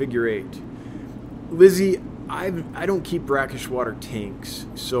spotted or figure 8. Lizzie, I don't keep brackish water tanks,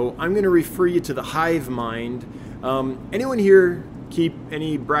 so I'm going to refer you to the Hive Mind. Anyone here keep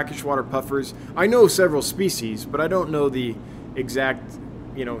any brackish water puffers? I know several species, but I don't know the exact,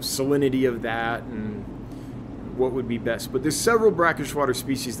 you know, salinity of that and what would be best. But there's several brackish water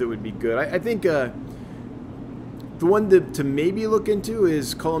species that would be good. I think the one to maybe look into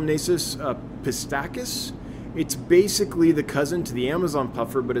is Columnasis pistachus. It's basically the cousin to the Amazon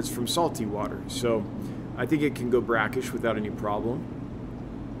puffer, but it's from salty water. So I think it can go brackish without any problem.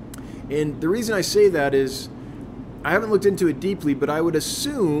 And the reason I say that is I haven't looked into it deeply, but I would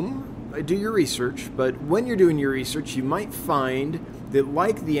assume, do your research, but when you're doing your research, you might find that,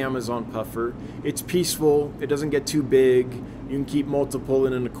 like the Amazon puffer, it's peaceful, it doesn't get too big, you can keep multiple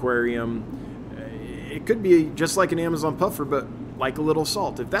in an aquarium. It could be just like an Amazon puffer, but like a little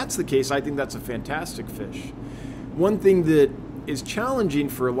salt. If that's the case, I think that's a fantastic fish. One thing that is challenging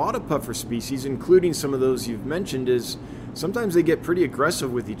for a lot of puffer species, including some of those you've mentioned, is sometimes they get pretty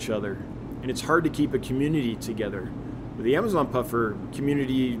aggressive with each other, and it's hard to keep a community together. With the Amazon puffer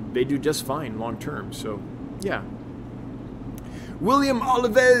community, they do just fine long term, so yeah. William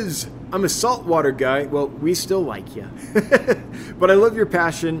Olives, I'm a saltwater guy. Well, we still like you. But I love your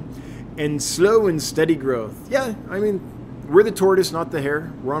passion and slow and steady growth. Yeah, I mean, we're the tortoise, not the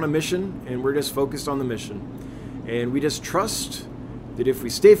hare. We're on a mission, and we're just focused on the mission. And we just trust that if we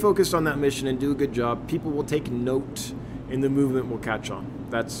stay focused on that mission and do a good job, people will take note and the movement will catch on.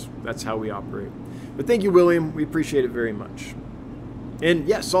 That's how we operate. But thank you, William. We appreciate it very much. And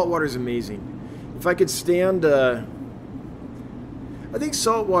yeah, salt water is amazing. If I could stand, I think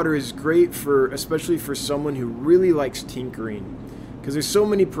salt water is great for, especially for someone who really likes tinkering, because there's so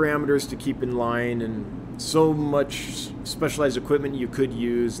many parameters to keep in line and so much specialized equipment you could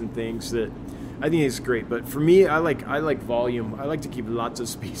use and things that I think it's great. But for me, I like volume. I like to keep lots of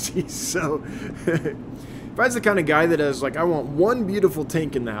species. So if I was the kind of guy that has like, I want one beautiful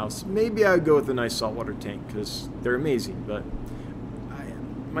tank in the house, maybe I would go with a nice saltwater tank because they're amazing. But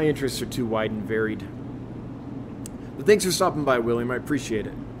my interests are too wide and varied. But thanks for stopping by, William. I appreciate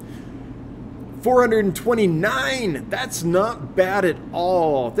it. 429. That's not bad at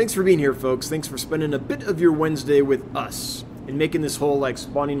all. Thanks for being here, folks. Thanks for spending a bit of your Wednesday with us and making this whole like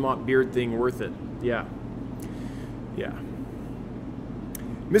spawning mop beard thing worth it. Yeah.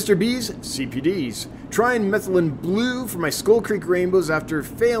 Mr. B's CPDs. Trying methylene blue for my Skull Creek rainbows after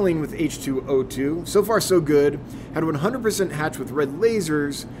failing with H2O2. So far so good. Had 100% hatch with red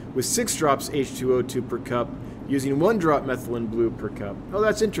lasers with 6 drops H2O2 per cup, using 1 drop methylene blue per cup. Oh,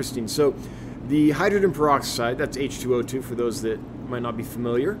 that's interesting. So the hydrogen peroxide, that's H2O2 for those that might not be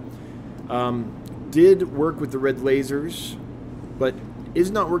familiar, did work with the red lasers, but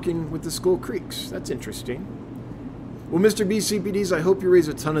is not working with the Skull Creeks. That's interesting. Well, Mr. B CPDs, I hope you raise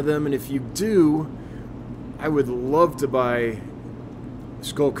a ton of them, and if you do, I would love to buy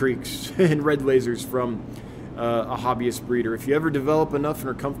Skull Creeks and red lasers from a hobbyist breeder. If you ever develop enough and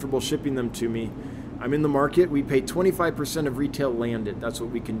are comfortable shipping them to me, I'm in the market. We pay 25% of retail landed. That's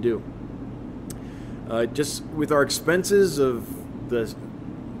what we can do. Just with our expenses of the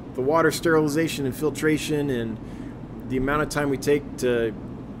water sterilization and filtration and the amount of time we take to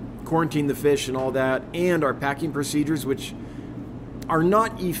quarantine the fish and all that, and our packing procedures, which are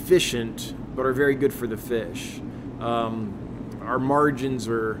not efficient but are very good for the fish. Our margins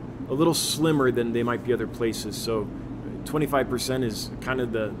are a little slimmer than they might be other places, so 25% is kind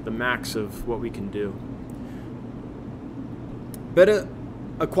of the max of what we can do. Beta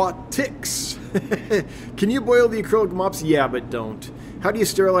Aquatics. Can you boil the acrylic mops? Yeah, but don't. How do you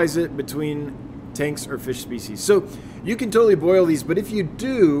sterilize it between tanks or fish species? So you can totally boil these, but if you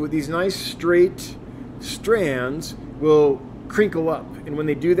do, these nice straight strands will crinkle up, and when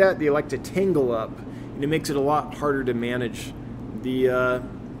they do that, they like to tangle up, and it makes it a lot harder to manage the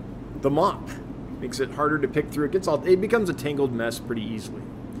mop. Makes it harder to pick through. It becomes a tangled mess pretty easily.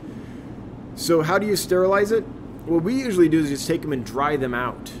 So how do you sterilize it? What we usually do is just take them and dry them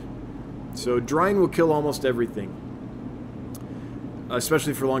out. So drying will kill almost everything,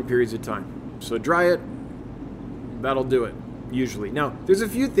 especially for long periods of time. So dry it, that'll do it, usually. Now, there's a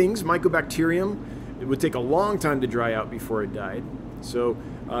few things. Mycobacterium, it would take a long time to dry out before it died. So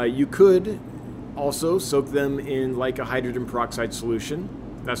you could also soak them in like a hydrogen peroxide solution.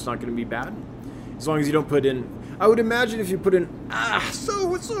 That's not going to be bad. As long as you don't put in, I would imagine if you put in,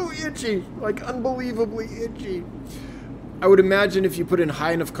 so itchy, like unbelievably itchy. I would imagine if you put in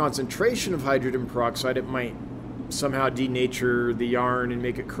high enough concentration of hydrogen peroxide, it might somehow denature the yarn and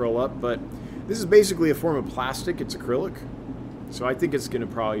make it curl up, but this is basically a form of plastic. It's acrylic, so I think it's going to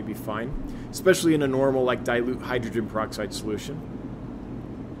probably be fine, especially in a normal like dilute hydrogen peroxide solution.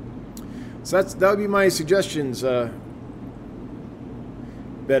 So that would be my suggestions.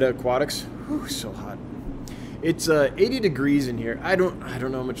 Beta Aquatics. Whew, so hot. It's 80 degrees in here. I don't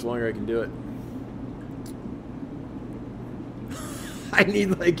know how much longer I can do it. I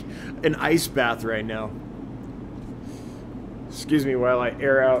need like an ice bath right now. Excuse me while I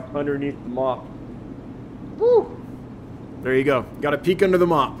air out underneath the mop. Woo! There you go. Got a peek under the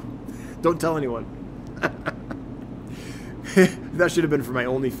mop. Don't tell anyone. That should have been for my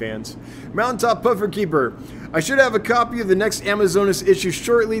OnlyFans. Mountaintop Puffer Keeper. I should have a copy of the next Amazonas issue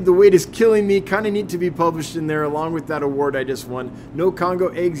shortly. The wait is killing me. Kind of need to be published in there along with that award I just won. No Congo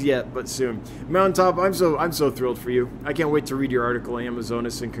eggs yet, but soon. Mountaintop, I'm so thrilled for you. I can't wait to read your article on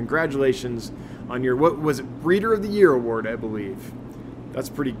Amazonas, and congratulations on your, what was it, Breeder of the Year award, I believe. That's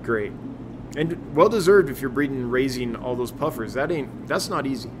pretty great. And well deserved if you're breeding and raising all those puffers. That's not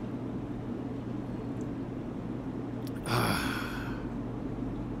easy.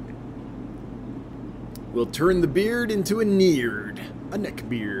 We'll turn the beard into a neard, a neck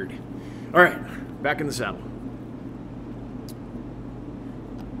beard. All right, back in the saddle.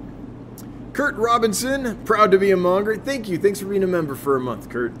 Kurt Robinson, proud to be a monger. Thank you. Thanks for being a member for a month,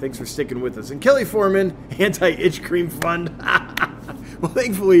 Kurt. Thanks for sticking with us. And Kelly Foreman, Anti-Itch Cream Fund. Well,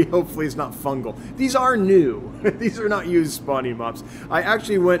 thankfully, hopefully it's not fungal. These are new. These are not used spawning mops. I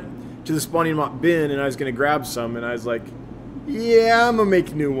actually went to the spawning mop bin and I was going to grab some, and I was like, yeah, I'm going to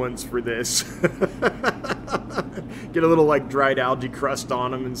make new ones for this. Get a little like dried algae crust on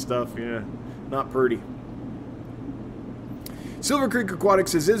them and stuff. Yeah, not pretty. Silver Creek Aquatic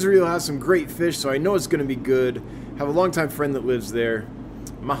says Israel has some great fish, so I know it's going to be good. Have a longtime friend that lives there.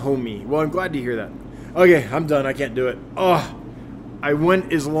 My homie. Well, I'm glad to hear that. Okay, I'm done. I can't do it. Oh, I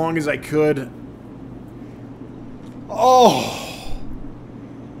went as long as I could. Oh,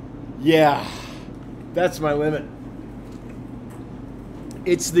 yeah. That's my limit.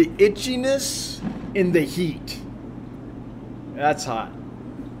 It's the itchiness in the heat. That's hot.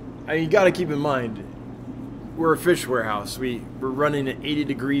 I mean, you got to keep in mind, we're a fish warehouse. We're running at 80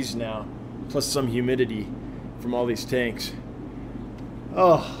 degrees now, plus some humidity from all these tanks.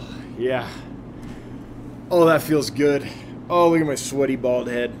 Oh, yeah. Oh, that feels good. Oh, look at my sweaty bald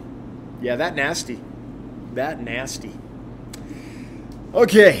head. Yeah, that nasty. That nasty.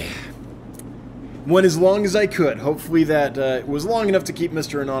 Okay. Went as long as I could. Hopefully that was long enough to keep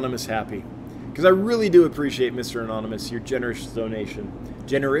Mr. Anonymous happy. Because I really do appreciate, Mr. Anonymous, your generous donation.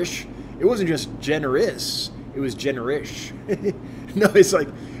 Generous? It wasn't just generous. It was generous. No, it's like,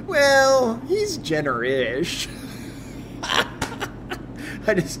 well, he's generous.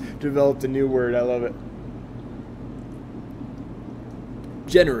 I just developed a new word. I love it.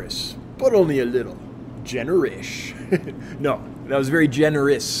 Generous, but only a little. Generous. No, that was very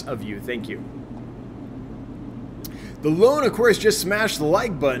generous of you. Thank you. The Lone, of course, just smashed the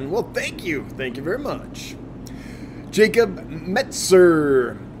like button. Well, thank you. Thank you very much. Jacob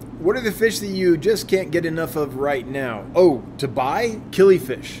Metzer. What are the fish that you just can't get enough of right now? Oh, to buy?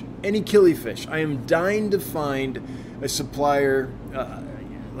 Killifish. Any killifish. I am dying to find a supplier,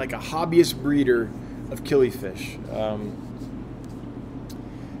 like a hobbyist breeder of killifish.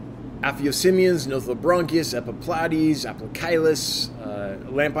 Aphiosimians, Nothlobronchus, Epiplades, Aplochilus,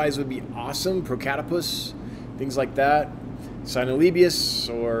 Lampeyes would be awesome. Procatopus, things like that. Cynolebius,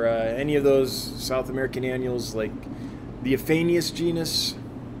 or any of those South American annuals like the Aphanius genus.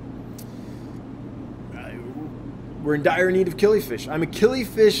 We're in dire need of killifish. I'm a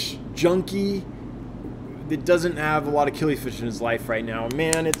killifish junkie that doesn't have a lot of killifish in his life right now.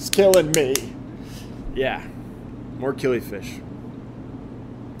 Man, it's killing me. Yeah, more killifish.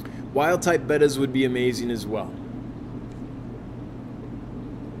 Wild type bettas would be amazing as well.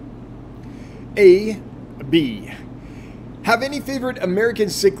 A, B. Have any favorite American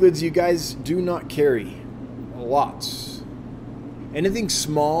cichlids you guys do not carry? Lots. Anything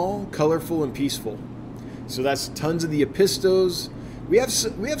small, colorful, and peaceful. So that's tons of the Epistos. We have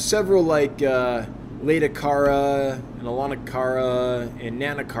several like Laeticara and Alanacara and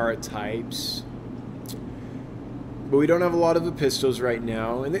Nanacara types. But we don't have a lot of Epistos right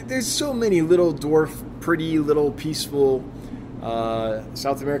now. And there's so many little dwarf, pretty, little peaceful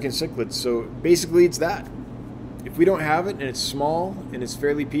South American cichlids. So basically it's that. If we don't have it and it's small and it's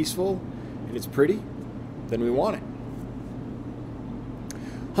fairly peaceful and it's pretty, then we want it.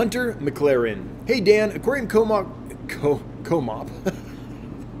 Hunter McLaren. Hey Dan, Aquarium Co-op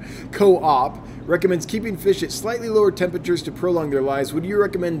recommends keeping fish at slightly lower temperatures to prolong their lives. Would you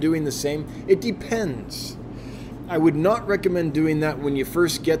recommend doing the same? It depends. I would not recommend doing that when you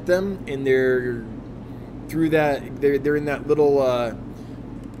first get them and they're in that little I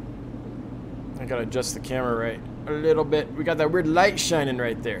gotta adjust the camera right a little bit. We got that weird light shining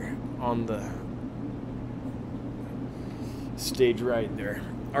right there on the stage right there.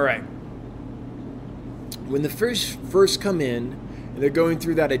 All right. When the fish first come in and they're going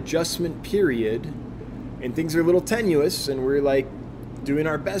through that adjustment period and things are a little tenuous and we're like doing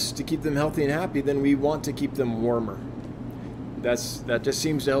our best to keep them healthy and happy, then we want to keep them warmer. That just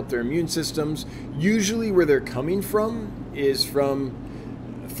seems to help their immune systems. Usually where they're coming from is from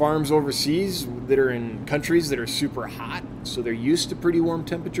farms overseas that are in countries that are super hot, so they're used to pretty warm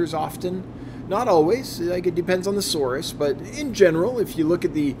temperatures often. Not always, like it depends on the source, but in general, if you go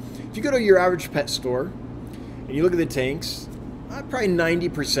to your average pet store and you look at the tanks, probably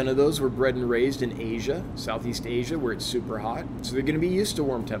 90% of those were bred and raised in Asia, Southeast Asia, where it's super hot. So they're going to be used to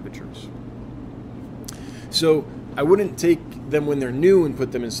warm temperatures. So I wouldn't take them when they're new and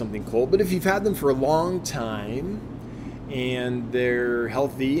put them in something cold. But if you've had them for a long time and they're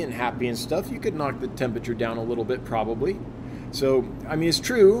healthy and happy and stuff, you could knock the temperature down a little bit probably. So, I mean, it's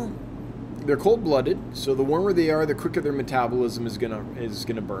true. They're cold-blooded, so the warmer they are, the quicker their metabolism is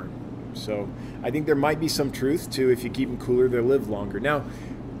gonna burn. So I think there might be some truth to if you keep them cooler, they'll live longer. Now,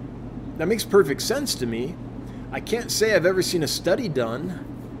 that makes perfect sense to me. I can't say I've ever seen a study done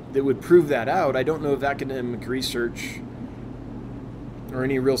that would prove that out. I don't know of academic research or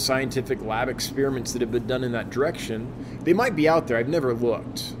any real scientific lab experiments that have been done in that direction. They might be out there. I've never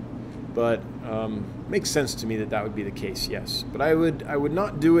looked, but makes sense to me that would be the case. Yes, but I would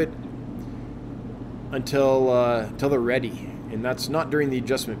not do it until they're ready, and that's not during the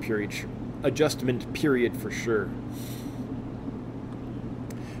adjustment period for sure.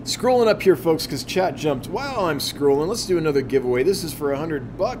 Scrolling up here, folks, because chat jumped. While I'm scrolling, let's do another giveaway. This is for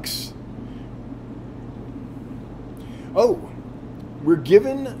 $100. Oh, we're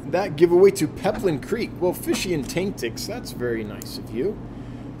giving that giveaway to Peplin Creek. Well, Fishy and Tanktics, that's very nice of you.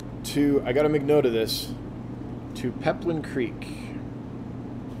 I got to make note of this. To Peplin Creek.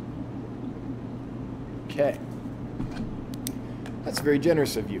 Okay. That's very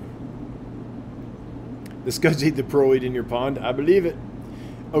generous of you. The scuds ate the pearlweed in your pond. I believe it.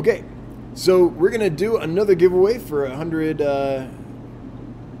 Okay, so we're going to do another giveaway for a $100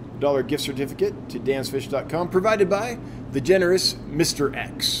 gift certificate to dansfish.com, provided by the generous Mr.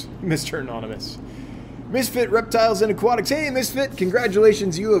 X, Mr. Anonymous. Misfit Reptiles and Aquatics. Hey, Misfit,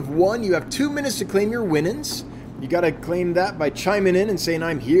 congratulations, you have won. You have 2 minutes to claim your winnings. You got to claim that by chiming in and saying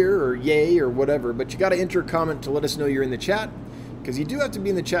I'm here or yay or whatever, but you got to enter a comment to let us know you're in the chat, because you do have to be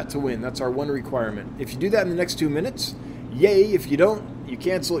in the chat to win. That's our one requirement. If you do that in the next 2 minutes, yay. If you don't, you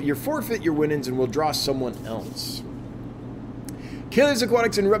cancel it, you forfeit your winnings, and we'll draw someone else. Killers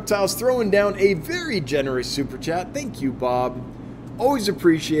Aquatics and Reptiles throwing down a very generous super chat. Thank you, Bob. Always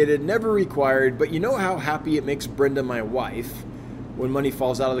appreciated, never required, but you know how happy it makes Brenda, my wife, when money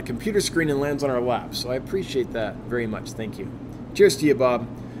falls out of the computer screen and lands on our lap. So I appreciate that very much. Thank you. Cheers to you, Bob,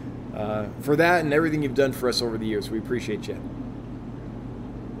 for that and everything you've done for us over the years. We appreciate you.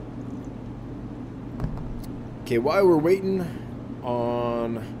 Okay, while we're waiting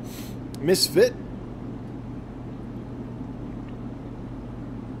on Misfit,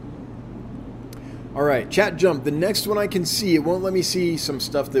 all right, chat jump. The next one I can see, it won't let me see some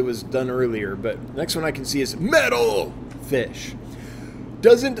stuff that was done earlier, but the next one I can see is Metal Fish.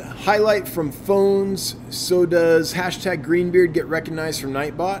 Doesn't highlight from phones, so does hashtag Greenbeard get recognized from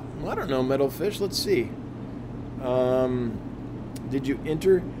Nightbot? Well, I don't know, Metal Fish. Let's see. Did you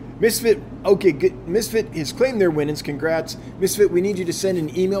enter? Misfit, okay, good. Misfit has claimed their winnings. Congrats. Misfit, we need you to send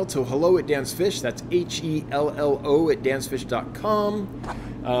an email to hello@dansfish. That's HELLO at dansfish.com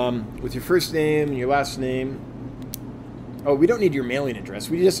with your first name and your last name. Oh, we don't need your mailing address.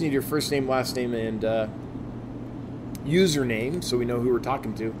 We just need your first name, last name, and username so we know who we're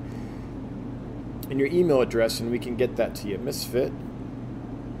talking to. And your email address, and we can get that to you. Misfit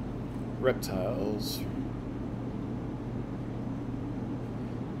Reptiles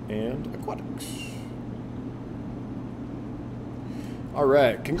and Aquatics. All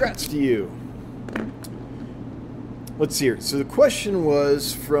right, congrats to you. Let's see here. So the question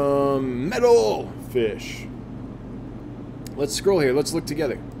was from Metal Fish. Let's scroll here. Let's look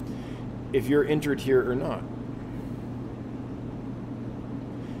together. If you're entered here or not.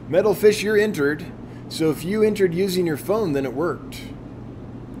 Metal Fish, you're entered. So if you entered using your phone, then it worked.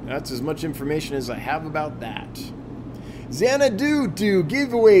 That's as much information as I have about that. Xanadu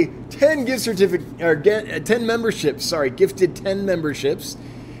gave away 10 gift certificates, or 10 memberships. Sorry, gifted 10 memberships.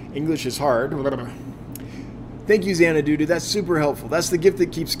 English is hard. Thank you, Xanadu. That's super helpful. That's the gift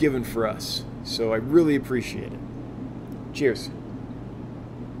that keeps giving for us. So I really appreciate it. Cheers.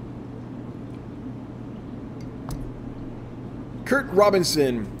 Kurt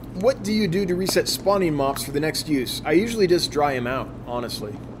Robinson, what do you do to reset spawning mops for the next use? I usually just dry them out,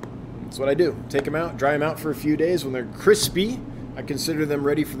 honestly. That's what I do. Take them out, dry them out for a few days. When they're crispy, I consider them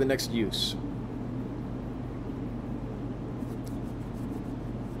ready for the next use.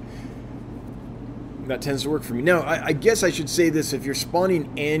 That tends to work for me. Now, I guess I should say this. If you're spawning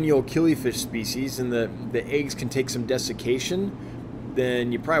annual killifish species and the eggs can take some desiccation,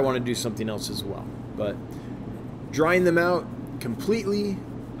 then you probably want to do something else as well. But drying them out completely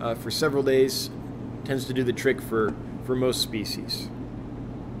for several days tends to do the trick for most species.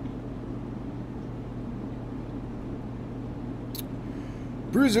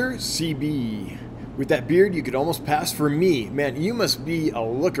 Bruiser CB. With that beard, you could almost pass for me. Man, you must be a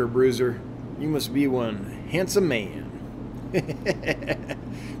looker, Bruiser. You must be one handsome man.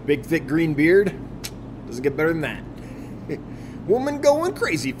 Big, thick green beard. Doesn't get better than that. Woman going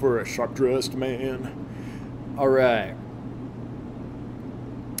crazy for a sharp-dressed man. All right.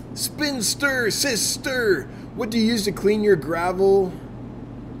 Spinster sister. What do you use to clean your gravel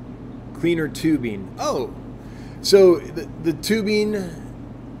cleaner tubing? Oh, so the tubing,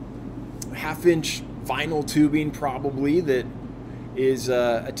 half-inch vinyl tubing probably that is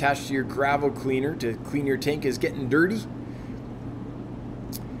attached to your gravel cleaner to clean your tank is getting dirty.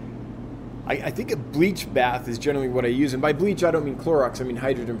 I think a bleach bath is generally what I use, and by bleach I don't mean Clorox, I mean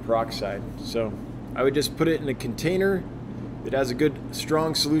hydrogen peroxide. So I would just put it in a container that has a good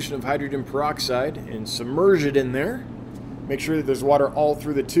strong solution of hydrogen peroxide and submerge it in there. Make sure that there's water all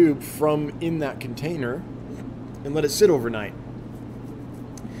through the tube from in that container and let it sit overnight.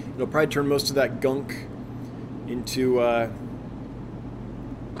 It'll probably turn most of that gunk into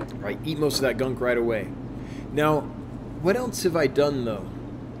Right, eat most of that gunk right away. Now, what else have I done though?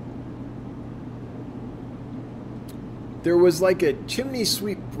 There was like a chimney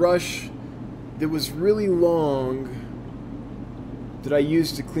sweep brush that was really long that I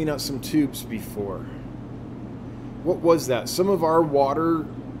used to clean out some tubes before. What was that? Some of our water...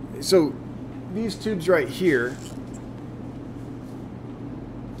 So, these tubes right here...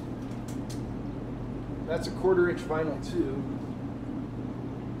 That's a 1/4 inch vinyl tube.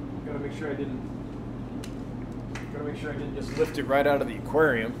 Gotta make sure I didn't just lift it right out of the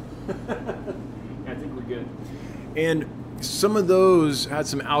aquarium. I think we're good. And some of those had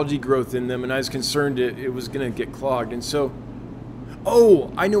some algae growth in them, and I was concerned it was going to get clogged. And so,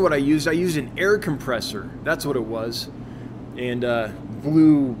 oh, I know what I used. I used an air compressor. That's what it was. And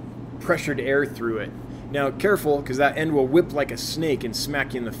blew pressured air through it. Now, careful, because that end will whip like a snake and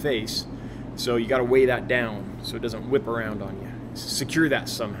smack you in the face. So you got to weigh that down so it doesn't whip around on you. Secure that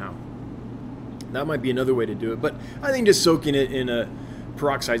somehow. That might be another way to do it. But I think just soaking it in a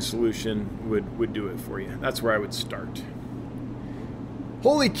peroxide solution would do it for you. That's where I would start.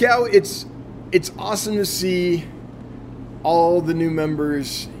 Holy cow, it's awesome to see all the new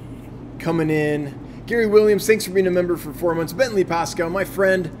members coming in. Gary Williams, thanks for being a member for 4 months. Bentley Pascal, my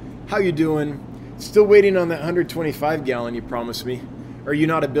friend, how you doing? Still waiting on that 125 gallon you promised me. Are you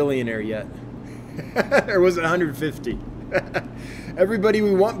not a billionaire yet? Or was it 150? Everybody,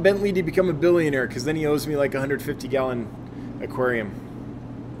 we want Bentley to become a billionaire because then he owes me like a 150 gallon aquarium.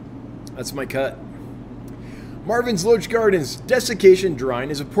 That's my cut. Marvin's Loach Gardens. Desiccation drying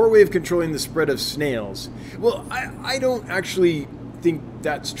is a poor way of controlling the spread of snails. Well, I don't actually think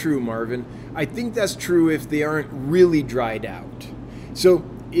that's true, Marvin. I think that's true if they aren't really dried out. So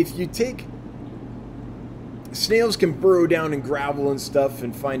if you take... Snails can burrow down in gravel and stuff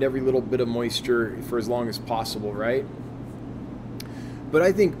and find every little bit of moisture for as long as possible, right? But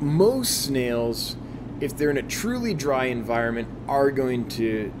I think most snails, if they're in a truly dry environment, are going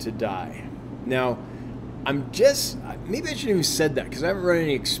to die. Now, maybe I shouldn't even said that because I haven't run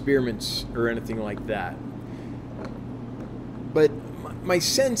any experiments or anything like that. But my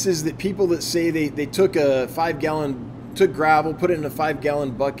sense is that people that say they took a 5-gallon, took gravel, put it in a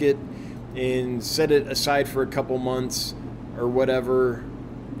 5-gallon bucket, and set it aside for a couple months or whatever,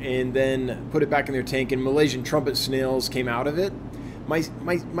 and then put it back in their tank, and Malaysian trumpet snails came out of it.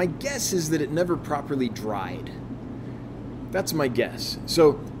 My guess is that it never properly dried. That's my guess.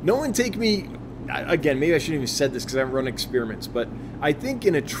 So no one take me, again, maybe I shouldn't even said this because I haven't run experiments, but I think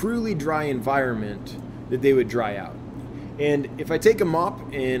in a truly dry environment that they would dry out. And if I take a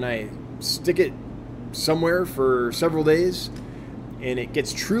mop and I stick it somewhere for several days, and it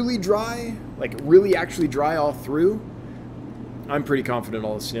gets truly dry, like really actually dry all through, I'm pretty confident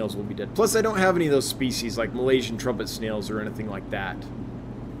all the snails will be dead. Plus, I don't have any of those species like Malaysian trumpet snails or anything like that.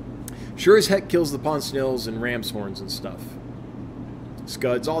 Sure as heck kills the pond snails and ram's horns and stuff.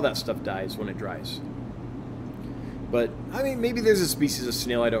 Scuds, all that stuff dies when it dries. But, I mean, maybe there's a species of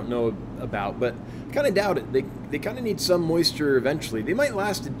snail I don't know about, but I kind of doubt it. They kind of need some moisture eventually. They might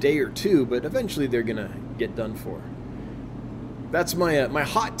last a day or two, but eventually they're going to get done for. That's my my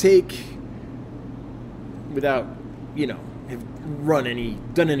hot take without, have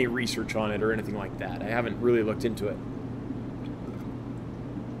done any research on it or anything like that. I haven't really looked into it.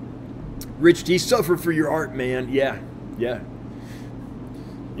 Rich D, suffer for your art, man. Yeah.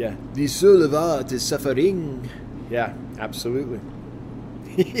 The soul of art is suffering. Yeah, absolutely.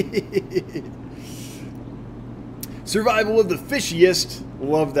 Survival of the fishiest.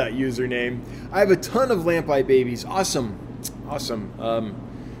 Love that username. I have a ton of lamprey babies. Awesome.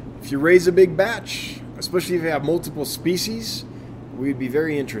 If you raise a big batch, especially if you have multiple species, we'd be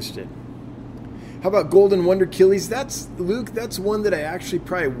very interested. How about Golden Wonder Killies? That's one that I actually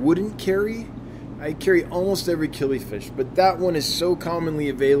probably wouldn't carry. I carry almost every killifish, but that one is so commonly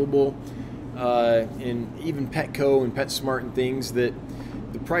available in even Petco and PetSmart and things that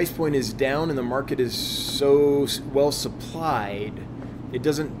the price point is down and the market is so well supplied, it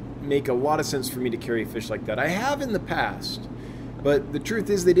doesn't make a lot of sense for me to carry a fish like that. I have in the past, but the truth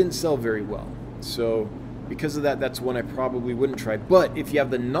is they didn't sell very well. So because of that, that's one I probably wouldn't try. But if you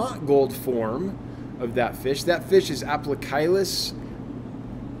have the not gold form of that fish is Aplochilus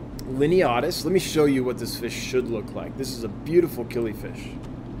lineatus. Let me show you what this fish should look like. This is a beautiful killifish.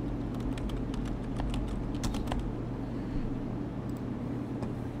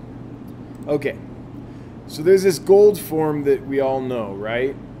 Okay, so there's this gold form that we all know,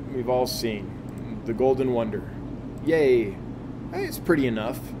 right? We've all seen. The Golden Wonder. Yay. It's pretty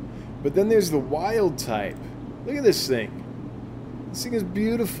enough. But then there's the wild type. Look at this thing. This thing is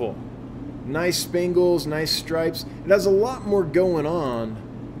beautiful. Nice spangles, nice stripes. It has a lot more going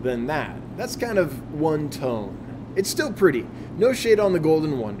on than that. That's kind of one tone. It's still pretty. No shade on the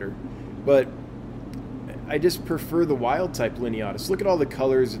Golden Wonder, but I just prefer the wild type Lineatus. Look at all the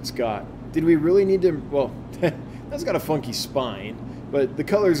colors it's got. Did we really need to... Well, that's got a funky spine, but the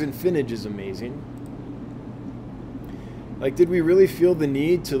colors in Finnage is amazing. Like, did we really feel the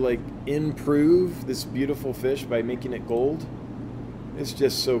need to, like, improve this beautiful fish by making it gold? It's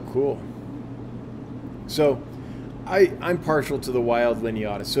just so cool. So, I'm partial to the wild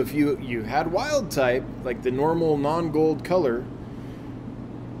Lineatus. So if you had wild type, like the normal non-gold color,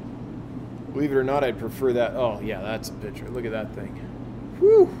 believe it or not, I'd prefer that. Oh, yeah, that's a picture. Look at that thing.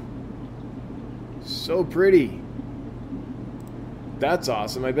 Whew. So pretty. That's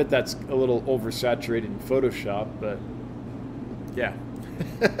awesome. I bet that's a little oversaturated in Photoshop, but yeah.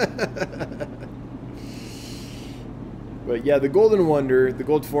 But yeah, the Golden Wonder, the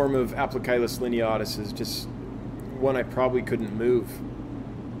gold form of Aplochilus lineatus, is just one I probably couldn't move.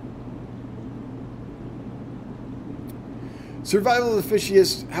 Survival of the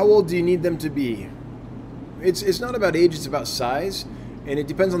fishiest, how old do you need them to be? It's not about age, it's about size, and it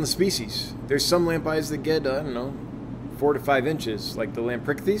depends on the species. There's some lampreys that get, I don't know, 4 to 5 inches, like the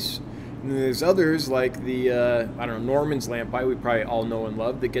Lamprichthys. And there's others, like the, I don't know, Norman's lamprey, we probably all know and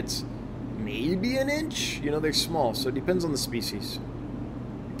love, that gets maybe an inch. You know, they're small, so it depends on the species.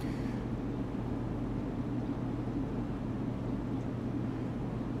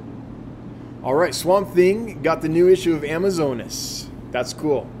 All right, Swamp Thing got the new issue of Amazonas. That's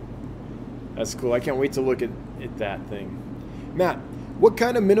cool. That's cool. I can't wait to look at that thing. Matt, what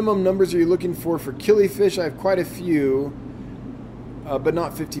kind of minimum numbers are you looking for killifish? I have quite a few, but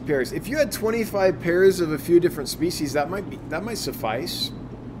not 50 pairs. If you had 25 pairs of a few different species, that might suffice.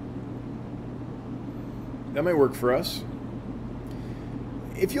 That might work for us.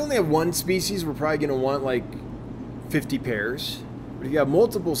 If you only have one species, we're probably going to want like 50 pairs. But if you have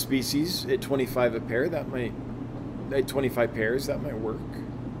multiple species at 25 a pair, that might, at 25 pairs, that might work.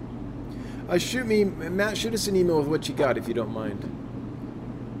 Shoot me, Matt, shoot us an email with what you got if you don't mind.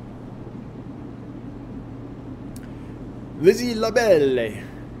 Lizzie Labelle.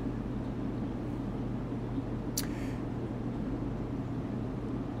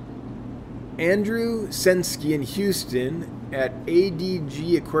 Andrew Sensky in Houston at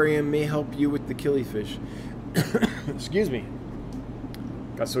ADG Aquarium may help you with the killifish. Excuse me.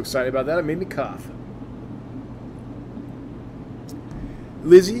 Got so excited about that, it made me cough.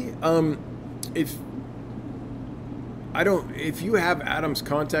 Lizzie, if you have Adam's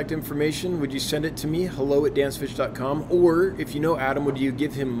contact information, would you send it to me, hello@dancefish.com? Or if you know Adam, would you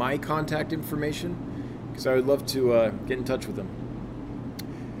give him my contact information? Because I would love to get in touch with him.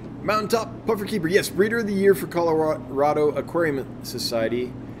 Mountaintop Puffer Keeper, yes, Breeder of the Year for Colorado Aquarium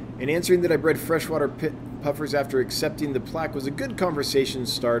Society. And answering that I bred freshwater puffers after accepting the plaque was a good conversation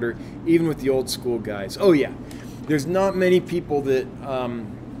starter, even with the old school guys. Oh yeah, there's not many people that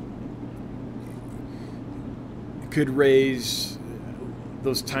could raise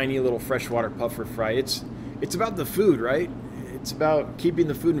those tiny little freshwater puffer fry. It's about the food, right? It's about keeping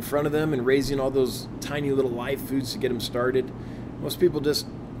the food in front of them and raising all those tiny little live foods to get them started. Most people just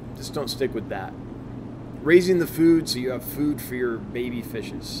don't stick with that. Raising the food so you have food for your baby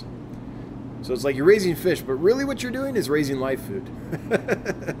fishes. So it's like you're raising fish, but really what you're doing is raising live food.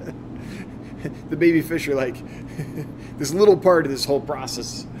 The baby fish are like this little part of this whole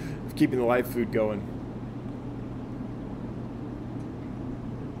process of keeping the live food going.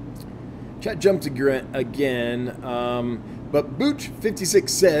 Chat jumped again, but Booch56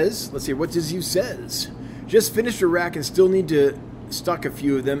 says, let's see, what does you says? Just finished a rack and still need to stock a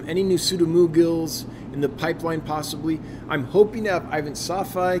few of them. Any new pseudomugils in the pipeline possibly? I'm hoping to have Ivan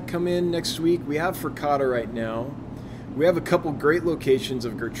Sapphire come in next week. We have Furcata right now. We have a couple great locations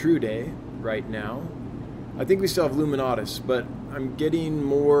of Gertrude right now. I think we still have Luminatus, but I'm getting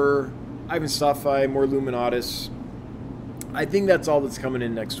more Ivan Sapphire, more Luminatus. I think that's all that's coming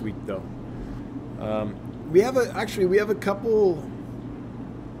in next week though. We have a couple.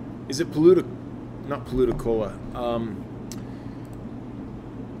 Is it Paluda? Not Paluticola.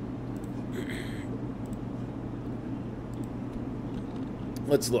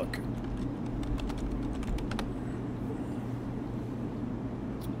 Let's look.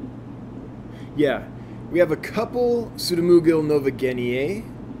 Yeah, we have a couple Pseudomugil novageniae.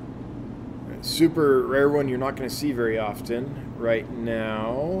 Super rare one you're not going to see very often right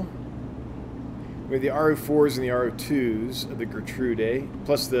now. We have the RO4s and the RO2s of the Gertrude,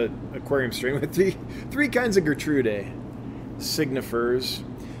 plus the aquarium strain with three kinds of Gertrude. Signifers.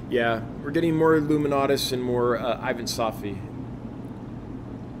 Yeah, we're getting more Luminatus and more Ivan Sapphire.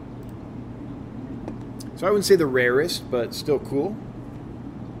 So I wouldn't say the rarest, but still cool.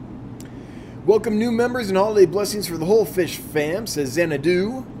 Welcome new members and holiday blessings for the whole fish fam, says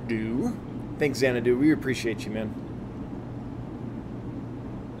Xanadu. Thanks, Xanadu. We appreciate you, man.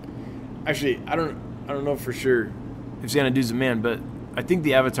 Actually, I don't know for sure if Xanadu's a man, but I think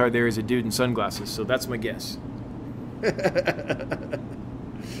the avatar there is a dude in sunglasses, so that's my guess. Gotta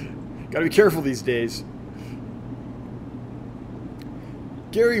be careful these days.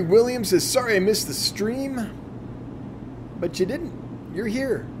 Gary Williams says, sorry I missed the stream. But you didn't. You're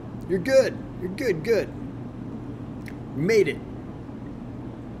here. You're good. You're good. We made it.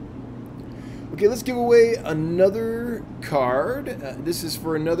 Okay, let's give away another card. This is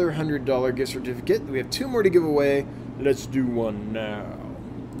for another $100 gift certificate. We have 2 more to give away. Let's do one now.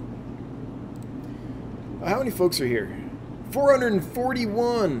 How many folks are here?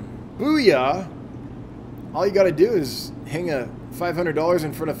 441. Booyah. All you got to do is hang a $500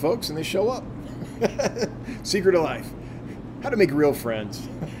 in front of folks and they show up. Secret of life. How to make real friends.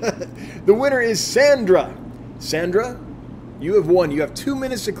 The winner is Sandra. Sandra, you have won. You have 2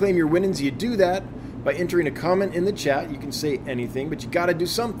 minutes to claim your winnings. You do that by entering a comment in the chat. You can say anything, but you got to do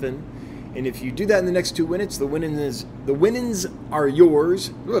something. And if you do that in the next 2 minutes, the winnings are yours.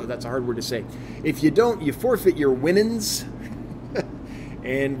 Ugh, that's a hard word to say. If you don't, you forfeit your winnings.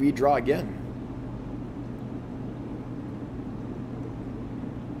 And we draw again.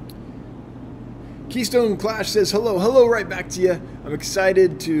 Keystone Clash says, hello, right back to you. I'm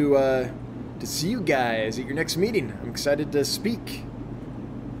excited to see you guys at your next meeting. I'm excited to speak.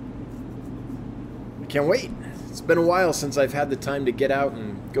 I can't wait. It's been a while since I've had the time to get out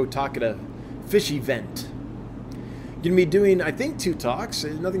and go talk at a fish event. Gonna be doing, I think, 2 talks.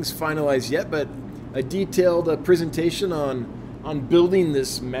 Nothing's finalized yet, but a detailed presentation on building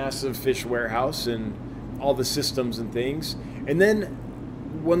this massive fish warehouse and all the systems and things. And then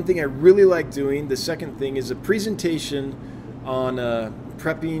one thing I really like doing, the second thing, is a presentation on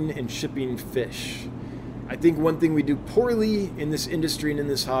prepping and shipping fish. I think one thing we do poorly in this industry and in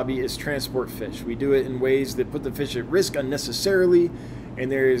this hobby is transport fish. We do it in ways that put the fish at risk unnecessarily,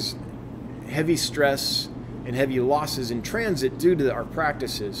 and there's heavy stress and heavy losses in transit due to our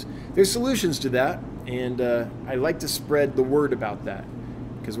practices. There's solutions to that, and I like to spread the word about that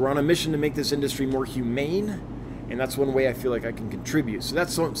because we're on a mission to make this industry more humane. And that's one way I feel like I can contribute. So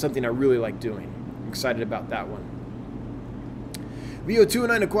that's something I really like doing. I'm excited about that one.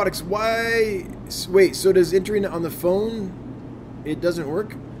 VO209 Aquatics, why? Wait, so does entering it on the phone, it doesn't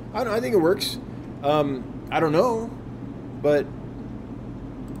work? I don't know, I think it works. I don't know. But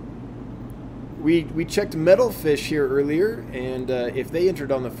we checked metal fish here earlier, and if they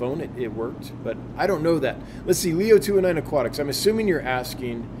entered on the phone, it worked. But I don't know that. Let's see, Leo209 Aquatics. I'm assuming you're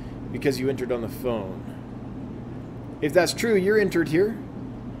asking because you entered on the phone. If that's true, you're entered here.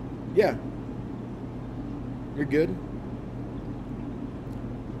 Yeah. You're good.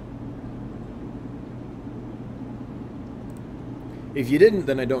 If you didn't,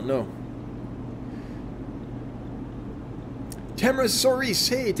 then I don't know. Tamara Soris.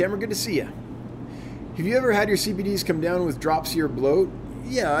 Hey, Tamara, good to see you. Have you ever had your CPDs come down with dropsy or bloat?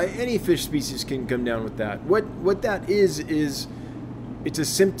 Yeah, any fish species can come down with that. What that is it's a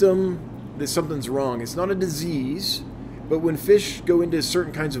symptom that something's wrong. It's not a disease. But when fish go into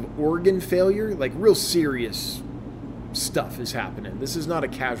certain kinds of organ failure, like real serious stuff is happening. This is not a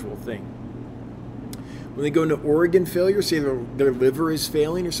casual thing. When they go into organ failure, say their liver is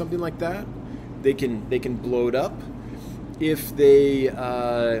failing or something like that, they can bloat up. If they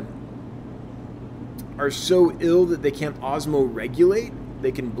are so ill that they can't osmoregulate,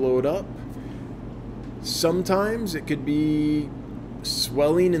 they can bloat up. Sometimes it could be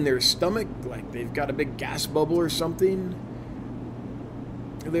swelling in their stomach, like they've got a big gas bubble or something.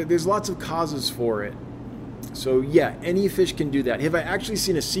 There's lots of causes for it. So yeah, any fish can do that. Have I actually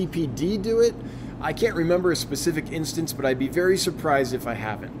seen a CPD do it? I can't remember a specific instance, but I'd be very surprised if I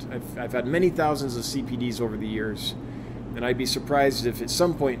haven't. I've had many thousands of CPDs over the years, and I'd be surprised if at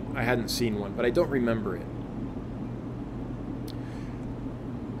some point I hadn't seen one, but I don't remember it.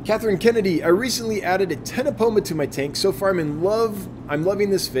 Catherine Kennedy, I recently added a Tenopoma to my tank. So far I'm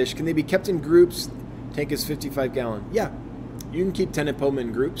loving this fish. Can they be kept in groups? Tank is 55 gallon. Yeah, you can keep Tenopoma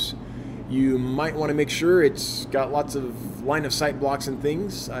in groups. You might want to make sure it's got lots of line of sight blocks and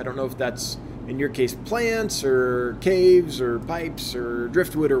things. I don't know if that's, in your case, plants or caves or pipes or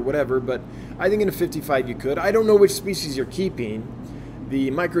driftwood or whatever, but I think in a 55 you could. I don't know which species you're keeping.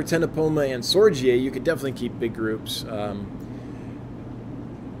 The Microtenopoma and Sorgiae, you could definitely keep big groups.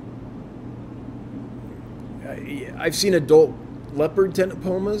 I've seen adult leopard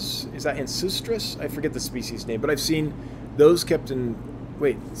Tenopomas. Is that Ancestris? I forget the species name, but I've seen those kept in...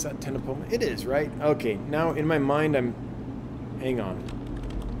 Wait, is that Tenopoma? It is, right? Okay, now in my mind hang on.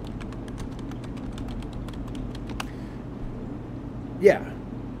 Yeah.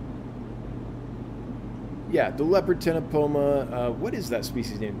 Yeah, the leopard tenopoma. What is that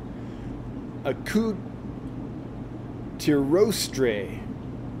species name? Acutirostre.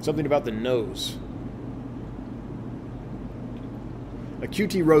 Something about the nose.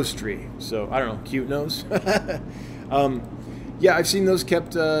 Acutirostre. So, I don't know, cute nose. Yeah, I've seen those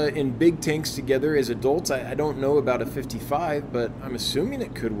kept in big tanks together as adults. I don't know about a 55, but I'm assuming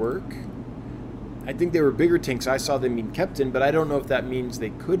it could work. I think they were bigger tanks I saw them being kept in, but I don't know if that means they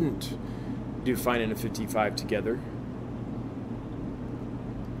couldn't do fine in a 55 together.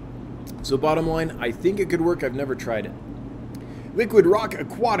 So bottom line, I think it could work. I've never tried it. Liquid Rock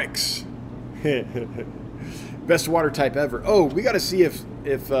Aquatics. Best water type ever. Oh, we got to see if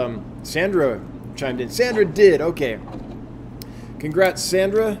Sandra chimed in. Sandra did. Okay. Congrats,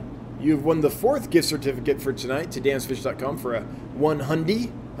 Sandra. You've won the 4th gift certificate for tonight to dansfish.com for a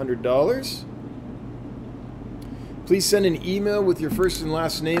 $100. Please send an email with your first and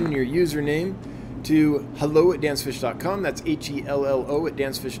last name and your username to hello@dansfish.com. That's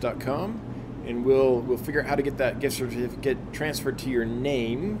HELLO@dansfish.com. And we'll figure out how to get that gift certificate transferred to your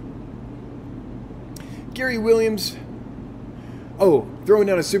name. Gary Williams. Oh, throwing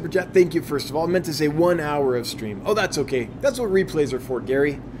down a super chat. Thank you, first of all. I meant to say 1 hour of stream. Oh, that's okay. That's what replays are for,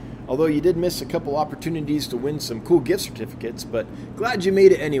 Gary. Although you did miss a couple opportunities to win some cool gift certificates, but glad you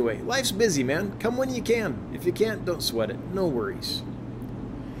made it anyway. Life's busy, man. Come when you can. If you can't, don't sweat it. No worries.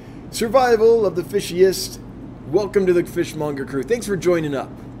 Survival of the Fishiest. Welcome to the Fishmonger crew. Thanks for joining up.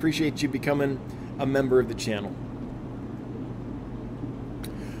 Appreciate you becoming a member of the channel.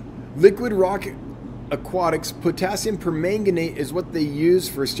 Liquid Rock Aquatics. Potassium permanganate is what they use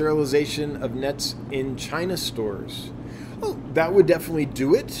for sterilization of nets in China stores. Oh, that would definitely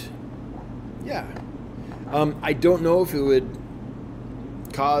do it. Yeah. I don't know if it would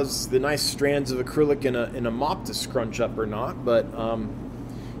cause the nice strands of acrylic in a mop to scrunch up or not, but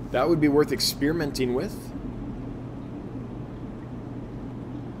that would be worth experimenting with.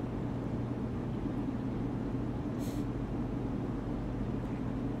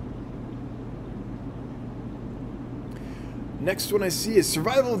 Next one I see is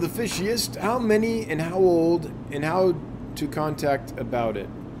Survival of the Fishiest. How many and how old and how to contact about it?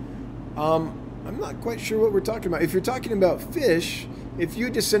 I'm not quite sure what we're talking about. If you're talking about fish, if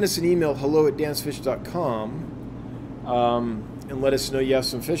you just send us an email, hello@dansfish.com, and let us know you have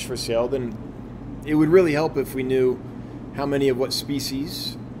some fish for sale, then it would really help if we knew how many of what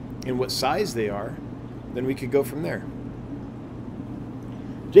species and what size they are. Then we could go from there.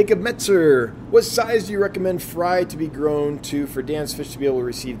 Jacob Metzer, what size do you recommend fry to be grown to for dance fish to be able to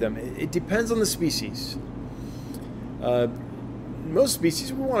receive them? It depends on the species. Most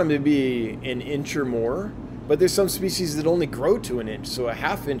species, we want them to be an inch or more, but there's some species that only grow to an inch, so a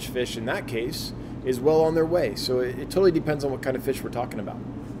half-inch fish in that case is well on their way. So it totally depends on what kind of fish we're talking about.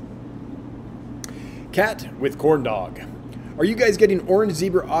 Cat with corn dog. Are you guys getting orange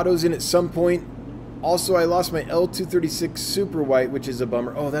zebra autos in at some point? Also, I lost my L236 Super White, which is a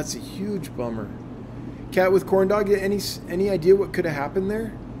bummer. Oh, that's a huge bummer. Cat with corn dog, any idea what could have happened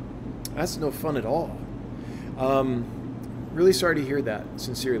there? That's no fun at all. Really sorry to hear that,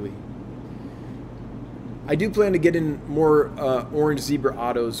 sincerely. I do plan to get in more orange zebra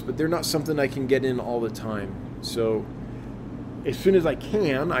autos, but they're not something I can get in all the time. So as soon as I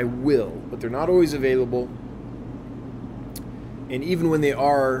can, I will, but they're not always available. And even when they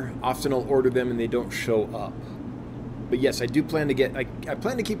are, often I'll order them and they don't show up. But yes, I do plan to get, I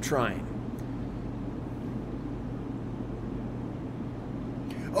plan to keep trying.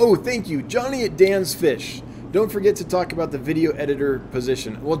 Oh, thank you, Johnny at Dan's Fish. Don't forget to talk about the video editor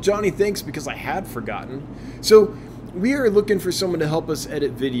position. Well, Johnny, thanks, because I had forgotten. So we are looking for someone to help us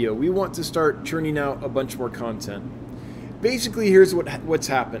edit video. We want to start churning out a bunch more content. Basically, here's what's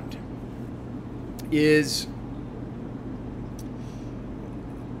happened. Is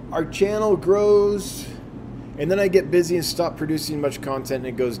our channel grows, and then I get busy and stop producing much content,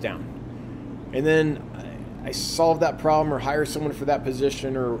 and it goes down. And then I solve that problem or hire someone for that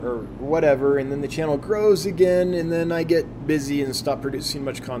position or whatever, and then the channel grows again, and then I get busy and stop producing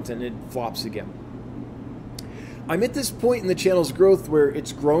much content, and it flops again. I'm at this point in the channel's growth where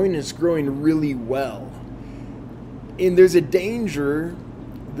it's growing really well. And there's a danger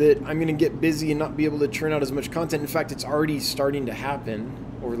that I'm going to get busy and not be able to churn out as much content. In fact, it's already starting to happen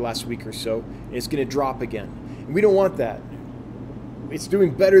over the last week or so, and it's going to drop again. And we don't want that. It's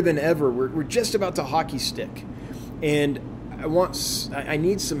doing better than ever. We're just about to hockey stick. And I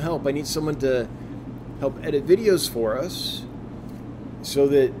need some help. I need someone to help edit videos for us so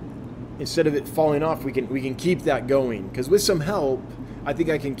that instead of it falling off, we can keep that going. Because with some help, I think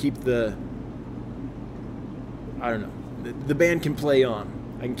I can keep the, I don't know, the band can play on.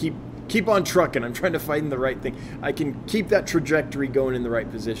 I can keep on trucking. I'm trying to find the right thing. I can keep that trajectory going in the right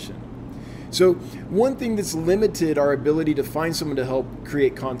position. So one thing that's limited our ability to find someone to help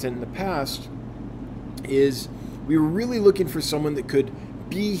create content in the past is we were really looking for someone that could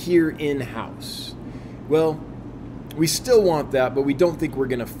be here in-house. Well, we still want that, but we don't think we're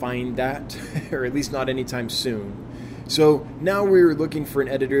going to find that, or at least not anytime soon. So now we're looking for an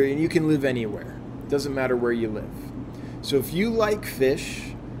editor, and you can live anywhere. It doesn't matter where you live. So if you like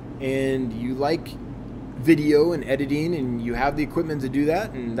fish and you like video and editing and you have the equipment to do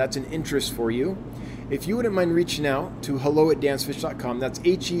that and that's an interest for you, if you wouldn't mind reaching out to hello@dancefish.com, that's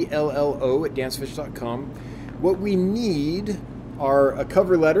HELLO@dancefish.com. What we need are a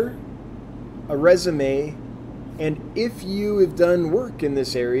cover letter, a resume, and if you have done work in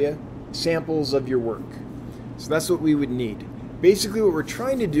this area, samples of your work. So that's what we would need. Basically what we're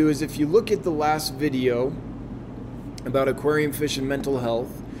trying to do is, if you look at the last video about aquarium fish and mental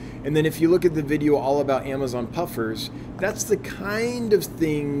health, and then if you look at the video all about Amazon puffers, that's the kind of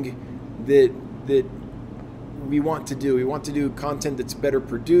thing that we want to do. We want to do content that's better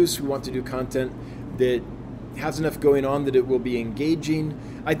produced. We want to do content that has enough going on that it will be engaging.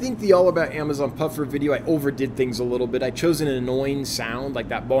 I think the all about Amazon puffer video, I overdid things a little bit. I chose an annoying sound, like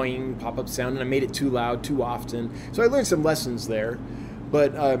that boing pop-up sound, and I made it too loud too often. So I learned some lessons there,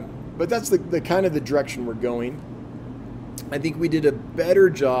 but that's the kind of the direction we're going. I think we did a better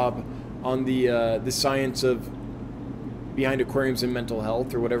job on the science of behind aquariums and mental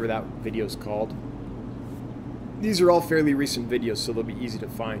health, or whatever that video is called. These are all fairly recent videos, so they'll be easy to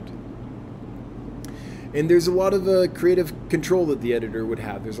find. And there's a lot of creative control that the editor would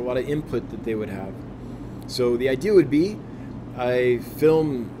have. There's a lot of input that they would have. So the idea would be, I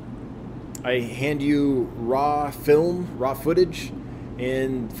hand you raw footage,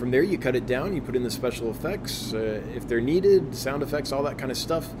 and from there you cut it down, you put in the special effects, if they're needed, sound effects, all that kind of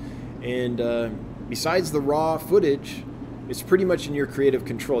stuff. And besides the raw footage, it's pretty much in your creative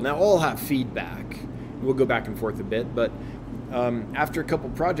control. Now, I'll have feedback. We'll go back and forth a bit, but after a couple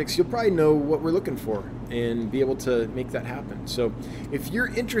projects, you'll probably know what we're looking for and be able to make that happen. So if you're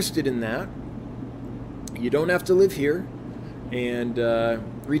interested in that, you don't have to live here, and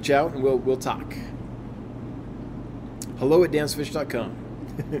reach out and we'll talk. hello@dancefish.com.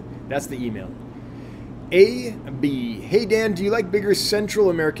 That's the email. AB. Hey Dan, do you like bigger Central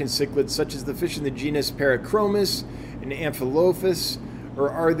American cichlids such as the fish in the genus Parachromis and Amphilophus, or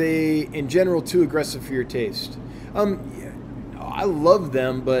are they in general too aggressive for your taste? I love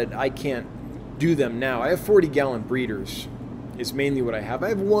them, but I can't do them now. I have 40-gallon breeders is mainly what I have. I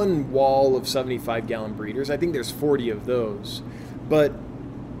have one wall of 75-gallon breeders. I think there's 40 of those. But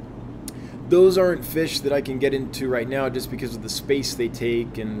those aren't fish that I can get into right now just because of the space they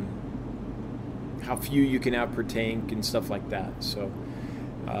take and how few you can have per tank and stuff like that. So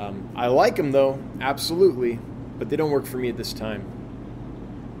I like them though, absolutely, but they don't work for me at this time.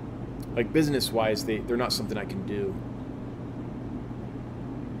 Like business-wise, they're not something I can do.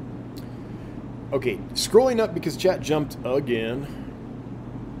 Okay, scrolling up because chat jumped again.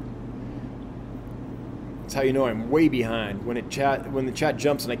 That's how you know I'm way behind. When the chat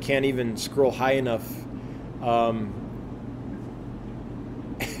jumps and I can't even scroll high enough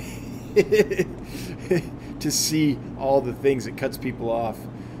to see all the things. It cuts people off.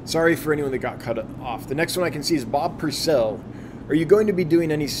 Sorry for anyone that got cut off. The next one I can see is Bob Purcell. Are you going to be doing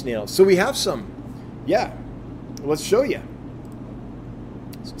any snails? So we have some. Yeah. Let's show you.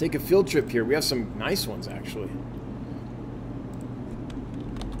 Let's take a field trip here. We have some nice ones, actually.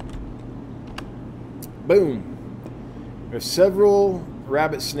 Boom. We have several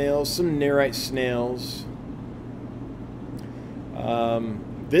rabbit snails, some nerite snails.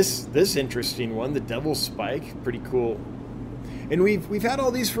 This interesting one, the devil spike, pretty cool. And we've had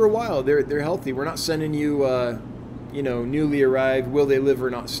all these for a while. They're healthy. We're not sending you newly arrived, will they live or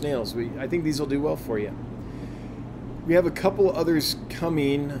not snails. I think these will do well for you. We have a couple others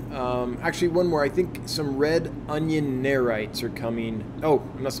coming. Actually, one more. I think some red onion nerites are coming. Oh,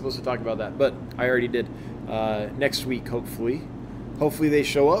 I'm not supposed to talk about that, but I already did. Next week, hopefully. Hopefully they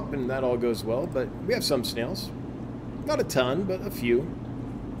show up and that all goes well. But we have some snails. Not a ton, but a few.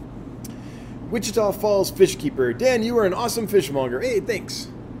 Wichita Falls Fish Keeper. Dan, you are an awesome fishmonger. Hey, thanks.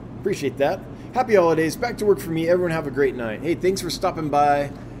 Appreciate that. Happy holidays. Back to work for me. Everyone have a great night. Hey, thanks for stopping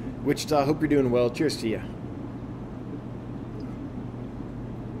by. Wichita, hope you're doing well. Cheers to you.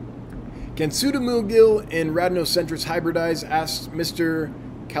 Can Pseudomilgill and Radnocentris hybridize? Asked Mr.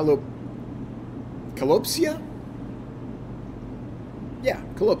 Calopsia? Yeah,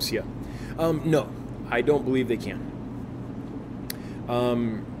 Calopsia. No, I don't believe they can.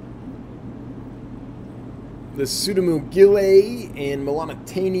 the Pseudomugilliae and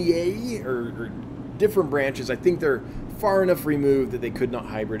Melanotaniae are different branches. I think they're far enough removed that they could not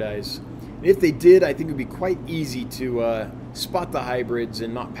hybridize. And if they did, I think it would be quite easy to spot the hybrids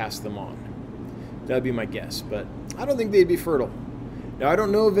and not pass them on. That would be my guess, but I don't think they'd be fertile. Now, I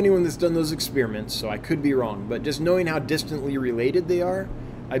don't know of anyone that's done those experiments, so I could be wrong, but just knowing how distantly related they are,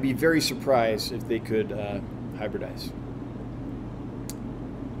 I'd be very surprised if they could hybridize.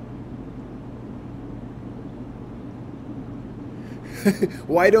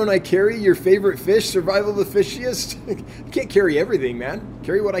 Why don't I carry your favorite fish, Survival of the Fishiest? I can't carry everything, man.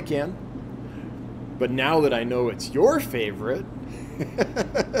 Carry what I can. But now that I know it's your favorite...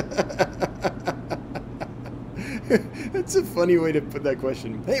 That's a funny way to put that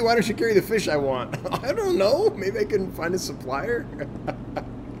question. Hey, why don't you carry the fish I want? I don't know. Maybe I can find a supplier.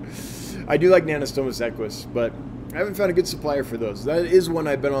 I do like Nanostomus equus, but I haven't found a good supplier for those. That is one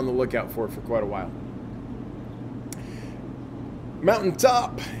I've been on the lookout for quite a while.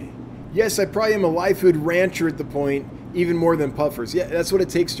 Mountaintop. Yes, I probably am a live food rancher at the point, even more than puffers. Yeah, that's what it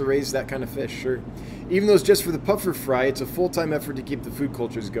takes to raise that kind of fish, sure. Even though it's just for the puffer fry, it's a full-time effort to keep the food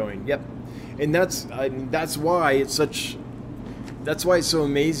cultures going. Yep. And that's why it's such... That's why it's so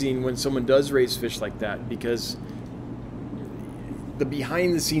amazing when someone does raise fish like that, because the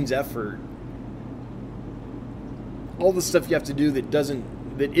behind-the-scenes effort, all the stuff you have to do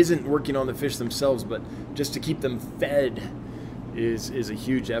that isn't working on the fish themselves, but just to keep them fed is a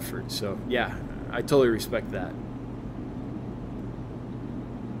huge effort. So yeah, I totally respect that.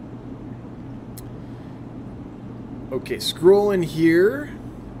 Okay, scrolling here.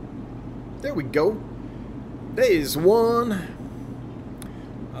 There we go. There's one.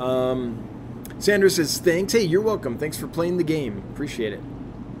 Sandra says, thanks. Hey, you're welcome. Thanks for playing the game. Appreciate it.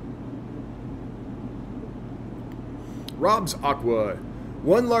 Rob's Aqua.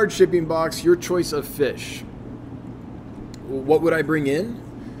 One large shipping box, your choice of fish. What would I bring in?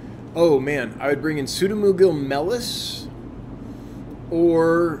 Oh, man. I would bring in Pseudomugil mellis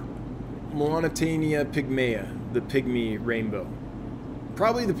or Melanotania pygmaea, the pygmy rainbow.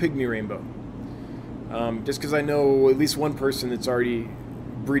 Probably the pygmy rainbow. Just because I know at least one person that's already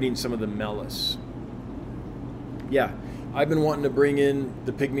breeding some of the mellis. Yeah, I've been wanting to bring in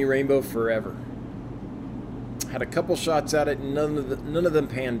the pygmy rainbow forever. Had a couple shots at it, and none of them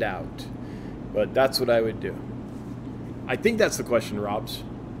panned out. But that's what I would do. I think that's the question, Robs.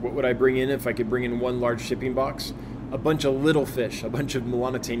 What would I bring in if I could bring in one large shipping box? A bunch of little fish, a bunch of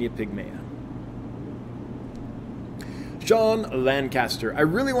Melanotania pygmaea. Sean Lancaster. I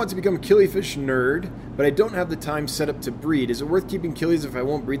really want to become a killifish nerd, but I don't have the time set up to breed. Is it worth keeping killies if I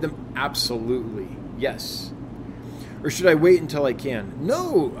won't breed them? Absolutely. Yes. Or should I wait until I can?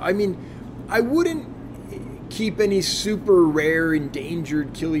 No. I mean, I wouldn't keep any super rare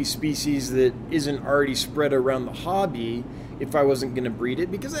endangered killie species that isn't already spread around the hobby if I wasn't going to breed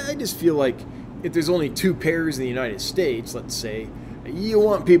it, because I just feel like if there's only 2 pairs in the United States, let's say, you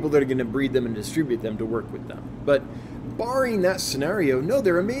want people that are going to breed them and distribute them to work with them. But barring that scenario, no,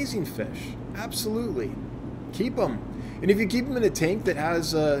 they're amazing fish. Absolutely. Keep them. And if you keep them in a tank that has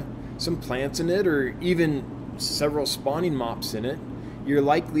some plants in it, or even several spawning mops in it, you're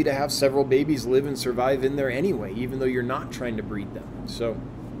likely to have several babies live and survive in there anyway, even though you're not trying to breed them. So,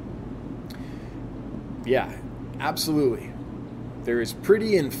 yeah, absolutely. They're as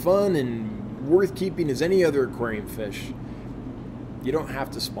pretty and fun and worth keeping as any other aquarium fish. You don't have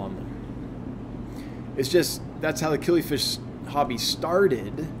to spawn them. It's just, that's how the killifish hobby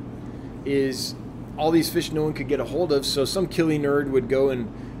started, is all these fish no one could get a hold of, so some killie nerd would go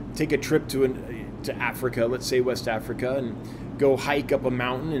and take a trip to Africa, let's say West Africa, and go hike up a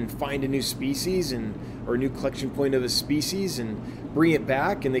mountain and find a new species or a new collection point of a species and bring it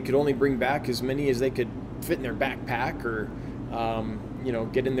back, and they could only bring back as many as they could fit in their backpack or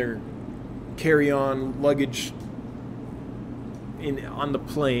get in their carry-on luggage on the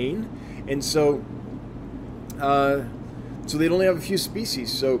plane. And so they'd only have a few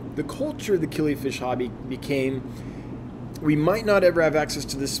species. So the culture of the killifish hobby became, we might not ever have access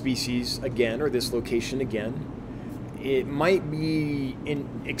to this species again or this location again. It might be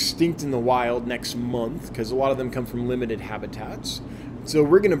extinct in the wild next month because a lot of them come from limited habitats. So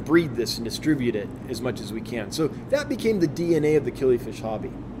we're going to breed this and distribute it as much as we can. So that became the DNA of the killifish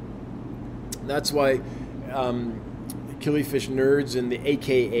hobby. That's why killifish nerds and the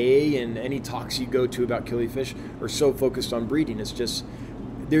AKA and any talks you go to about killifish are so focused on breeding. It's just,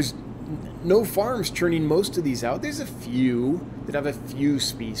 there's no farms churning most of these out. There's a few that have a few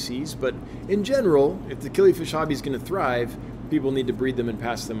species, but in general, if the killifish hobby is going to thrive, people need to breed them and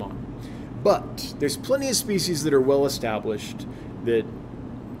pass them on. But there's plenty of species that are well established that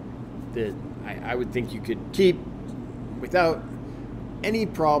that I would think you could keep without any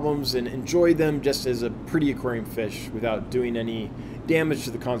problems and enjoy them just as a pretty aquarium fish without doing any damage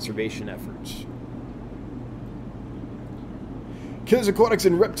to the conservation efforts. Killers Aquatics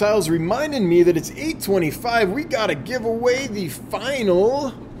and Reptiles reminded me that it's 8:25. We gotta give away the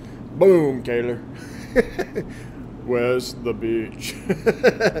final. Boom, Taylor. Where's the beach?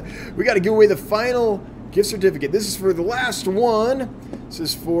 We gotta give away the final gift certificate. This is for the last one. This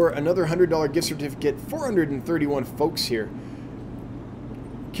is for another $100 gift certificate. 431 folks here.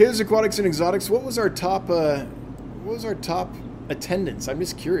 Kids Aquatics and Exotics. What was our top attendance? I'm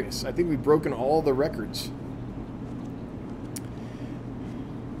just curious. I think we've broken all the records.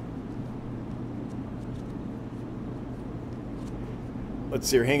 Let's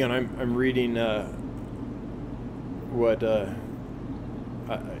see here. Hang on. I'm reading what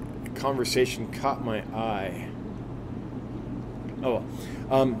conversation caught my eye. Oh,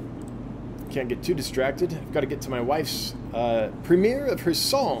 can't get too distracted. I've got to get to my wife's premiere of her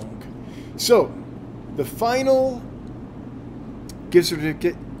song. So, the final gift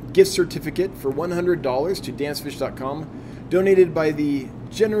certificate for $100 to dancefish.com, donated by the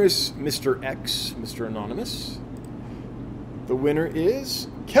generous Mr. X, Mr. Anonymous. The winner is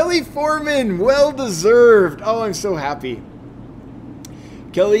Kelly Foreman. Well deserved. Oh, I'm so happy.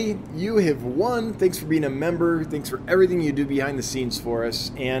 Kelly, you have won. Thanks for being a member. Thanks for everything you do behind the scenes for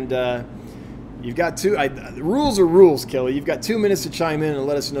us. And you've got rules are rules, Kelly. You've got 2 minutes to chime in and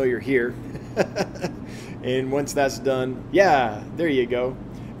let us know you're here. And once that's done, yeah, there you go.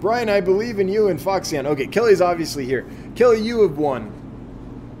 Brian, I believe in you and Foxann. Okay, Kelly's obviously here. Kelly, you have won.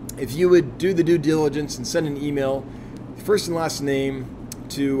 If you would do the due diligence and send an email, first and last name,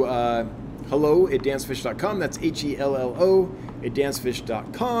 to hello@dancefish.com. That's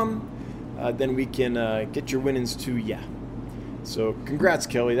HELLO@dancefish.com. Then we can get your winnings to ya. So congrats,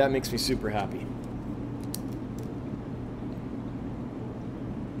 Kelly. That makes me super happy.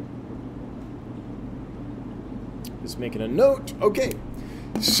 Just making a note. Okay.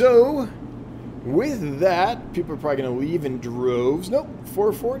 So with that, people are probably going to leave in droves. Nope,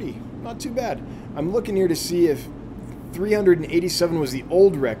 440. Not too bad. I'm looking here to see if 387 was the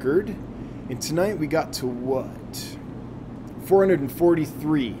old record. And tonight we got to what?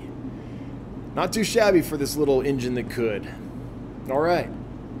 443. Not too shabby for this little engine that could. All right.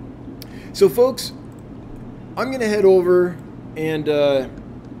 So, folks, I'm going to head over and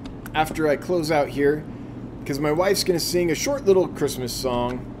after I close out here, because my wife's going to sing a short little Christmas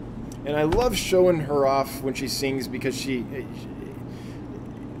song. And I love showing her off when she sings because I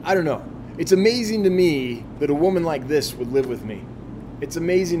don't know. It's amazing to me that a woman like this would live with me. It's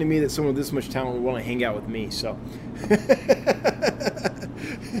amazing to me that someone with this much talent would want to hang out with me. So,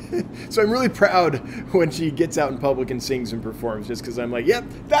 so I'm really proud when she gets out in public and sings and performs, just because I'm like, yep,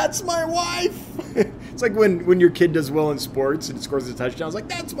 that's my wife. It's like when your kid does well in sports and scores a touchdown. I was like,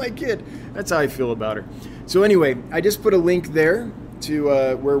 that's my kid. That's how I feel about her. So anyway, I just put a link there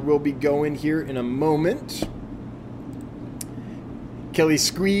to where we'll be going here in a moment. Kelly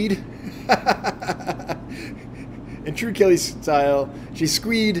squeed. In true Kelly style, she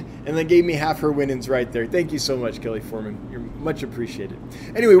squeed and then gave me half her winnings right there. Thank you so much, Kelly Foreman. You're much appreciated.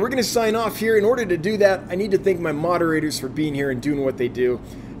 Anyway, we're going to sign off here. In order to do that, I need to thank my moderators for being here and doing what they do.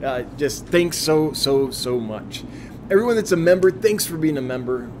 Just thanks so much. Everyone that's a member, thanks for being a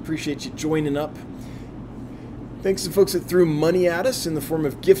member. Appreciate you joining up. Thanks to folks that threw money at us in the form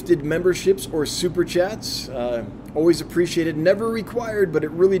of gifted memberships or super chats. Always appreciated, never required, but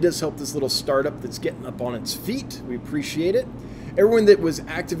it really does help this little startup that's getting up on its feet. We appreciate it. Everyone that was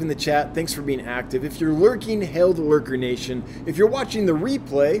active in the chat, thanks for being active. If you're lurking, hail to Lurker Nation. If you're watching the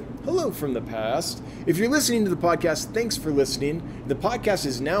replay, hello from the past. If you're listening to the podcast, thanks for listening. The podcast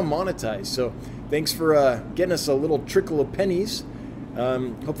is now monetized, so thanks for getting us a little trickle of pennies.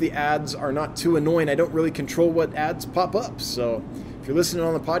 Hope the ads are not too annoying. I don't really control what ads pop up, so if you're listening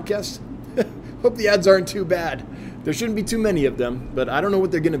on the podcast, hope the ads aren't too bad. There shouldn't be too many of them, but I don't know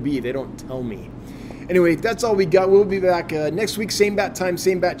what they're going to be. They don't tell me. Anyway, that's all we got. We'll be back next week, same bat time,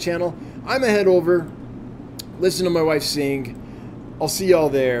 same bat channel. I'm going to head over, listen to my wife sing. I'll see y'all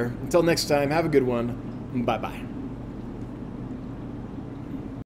there. Until next time, have a good one. Bye-bye.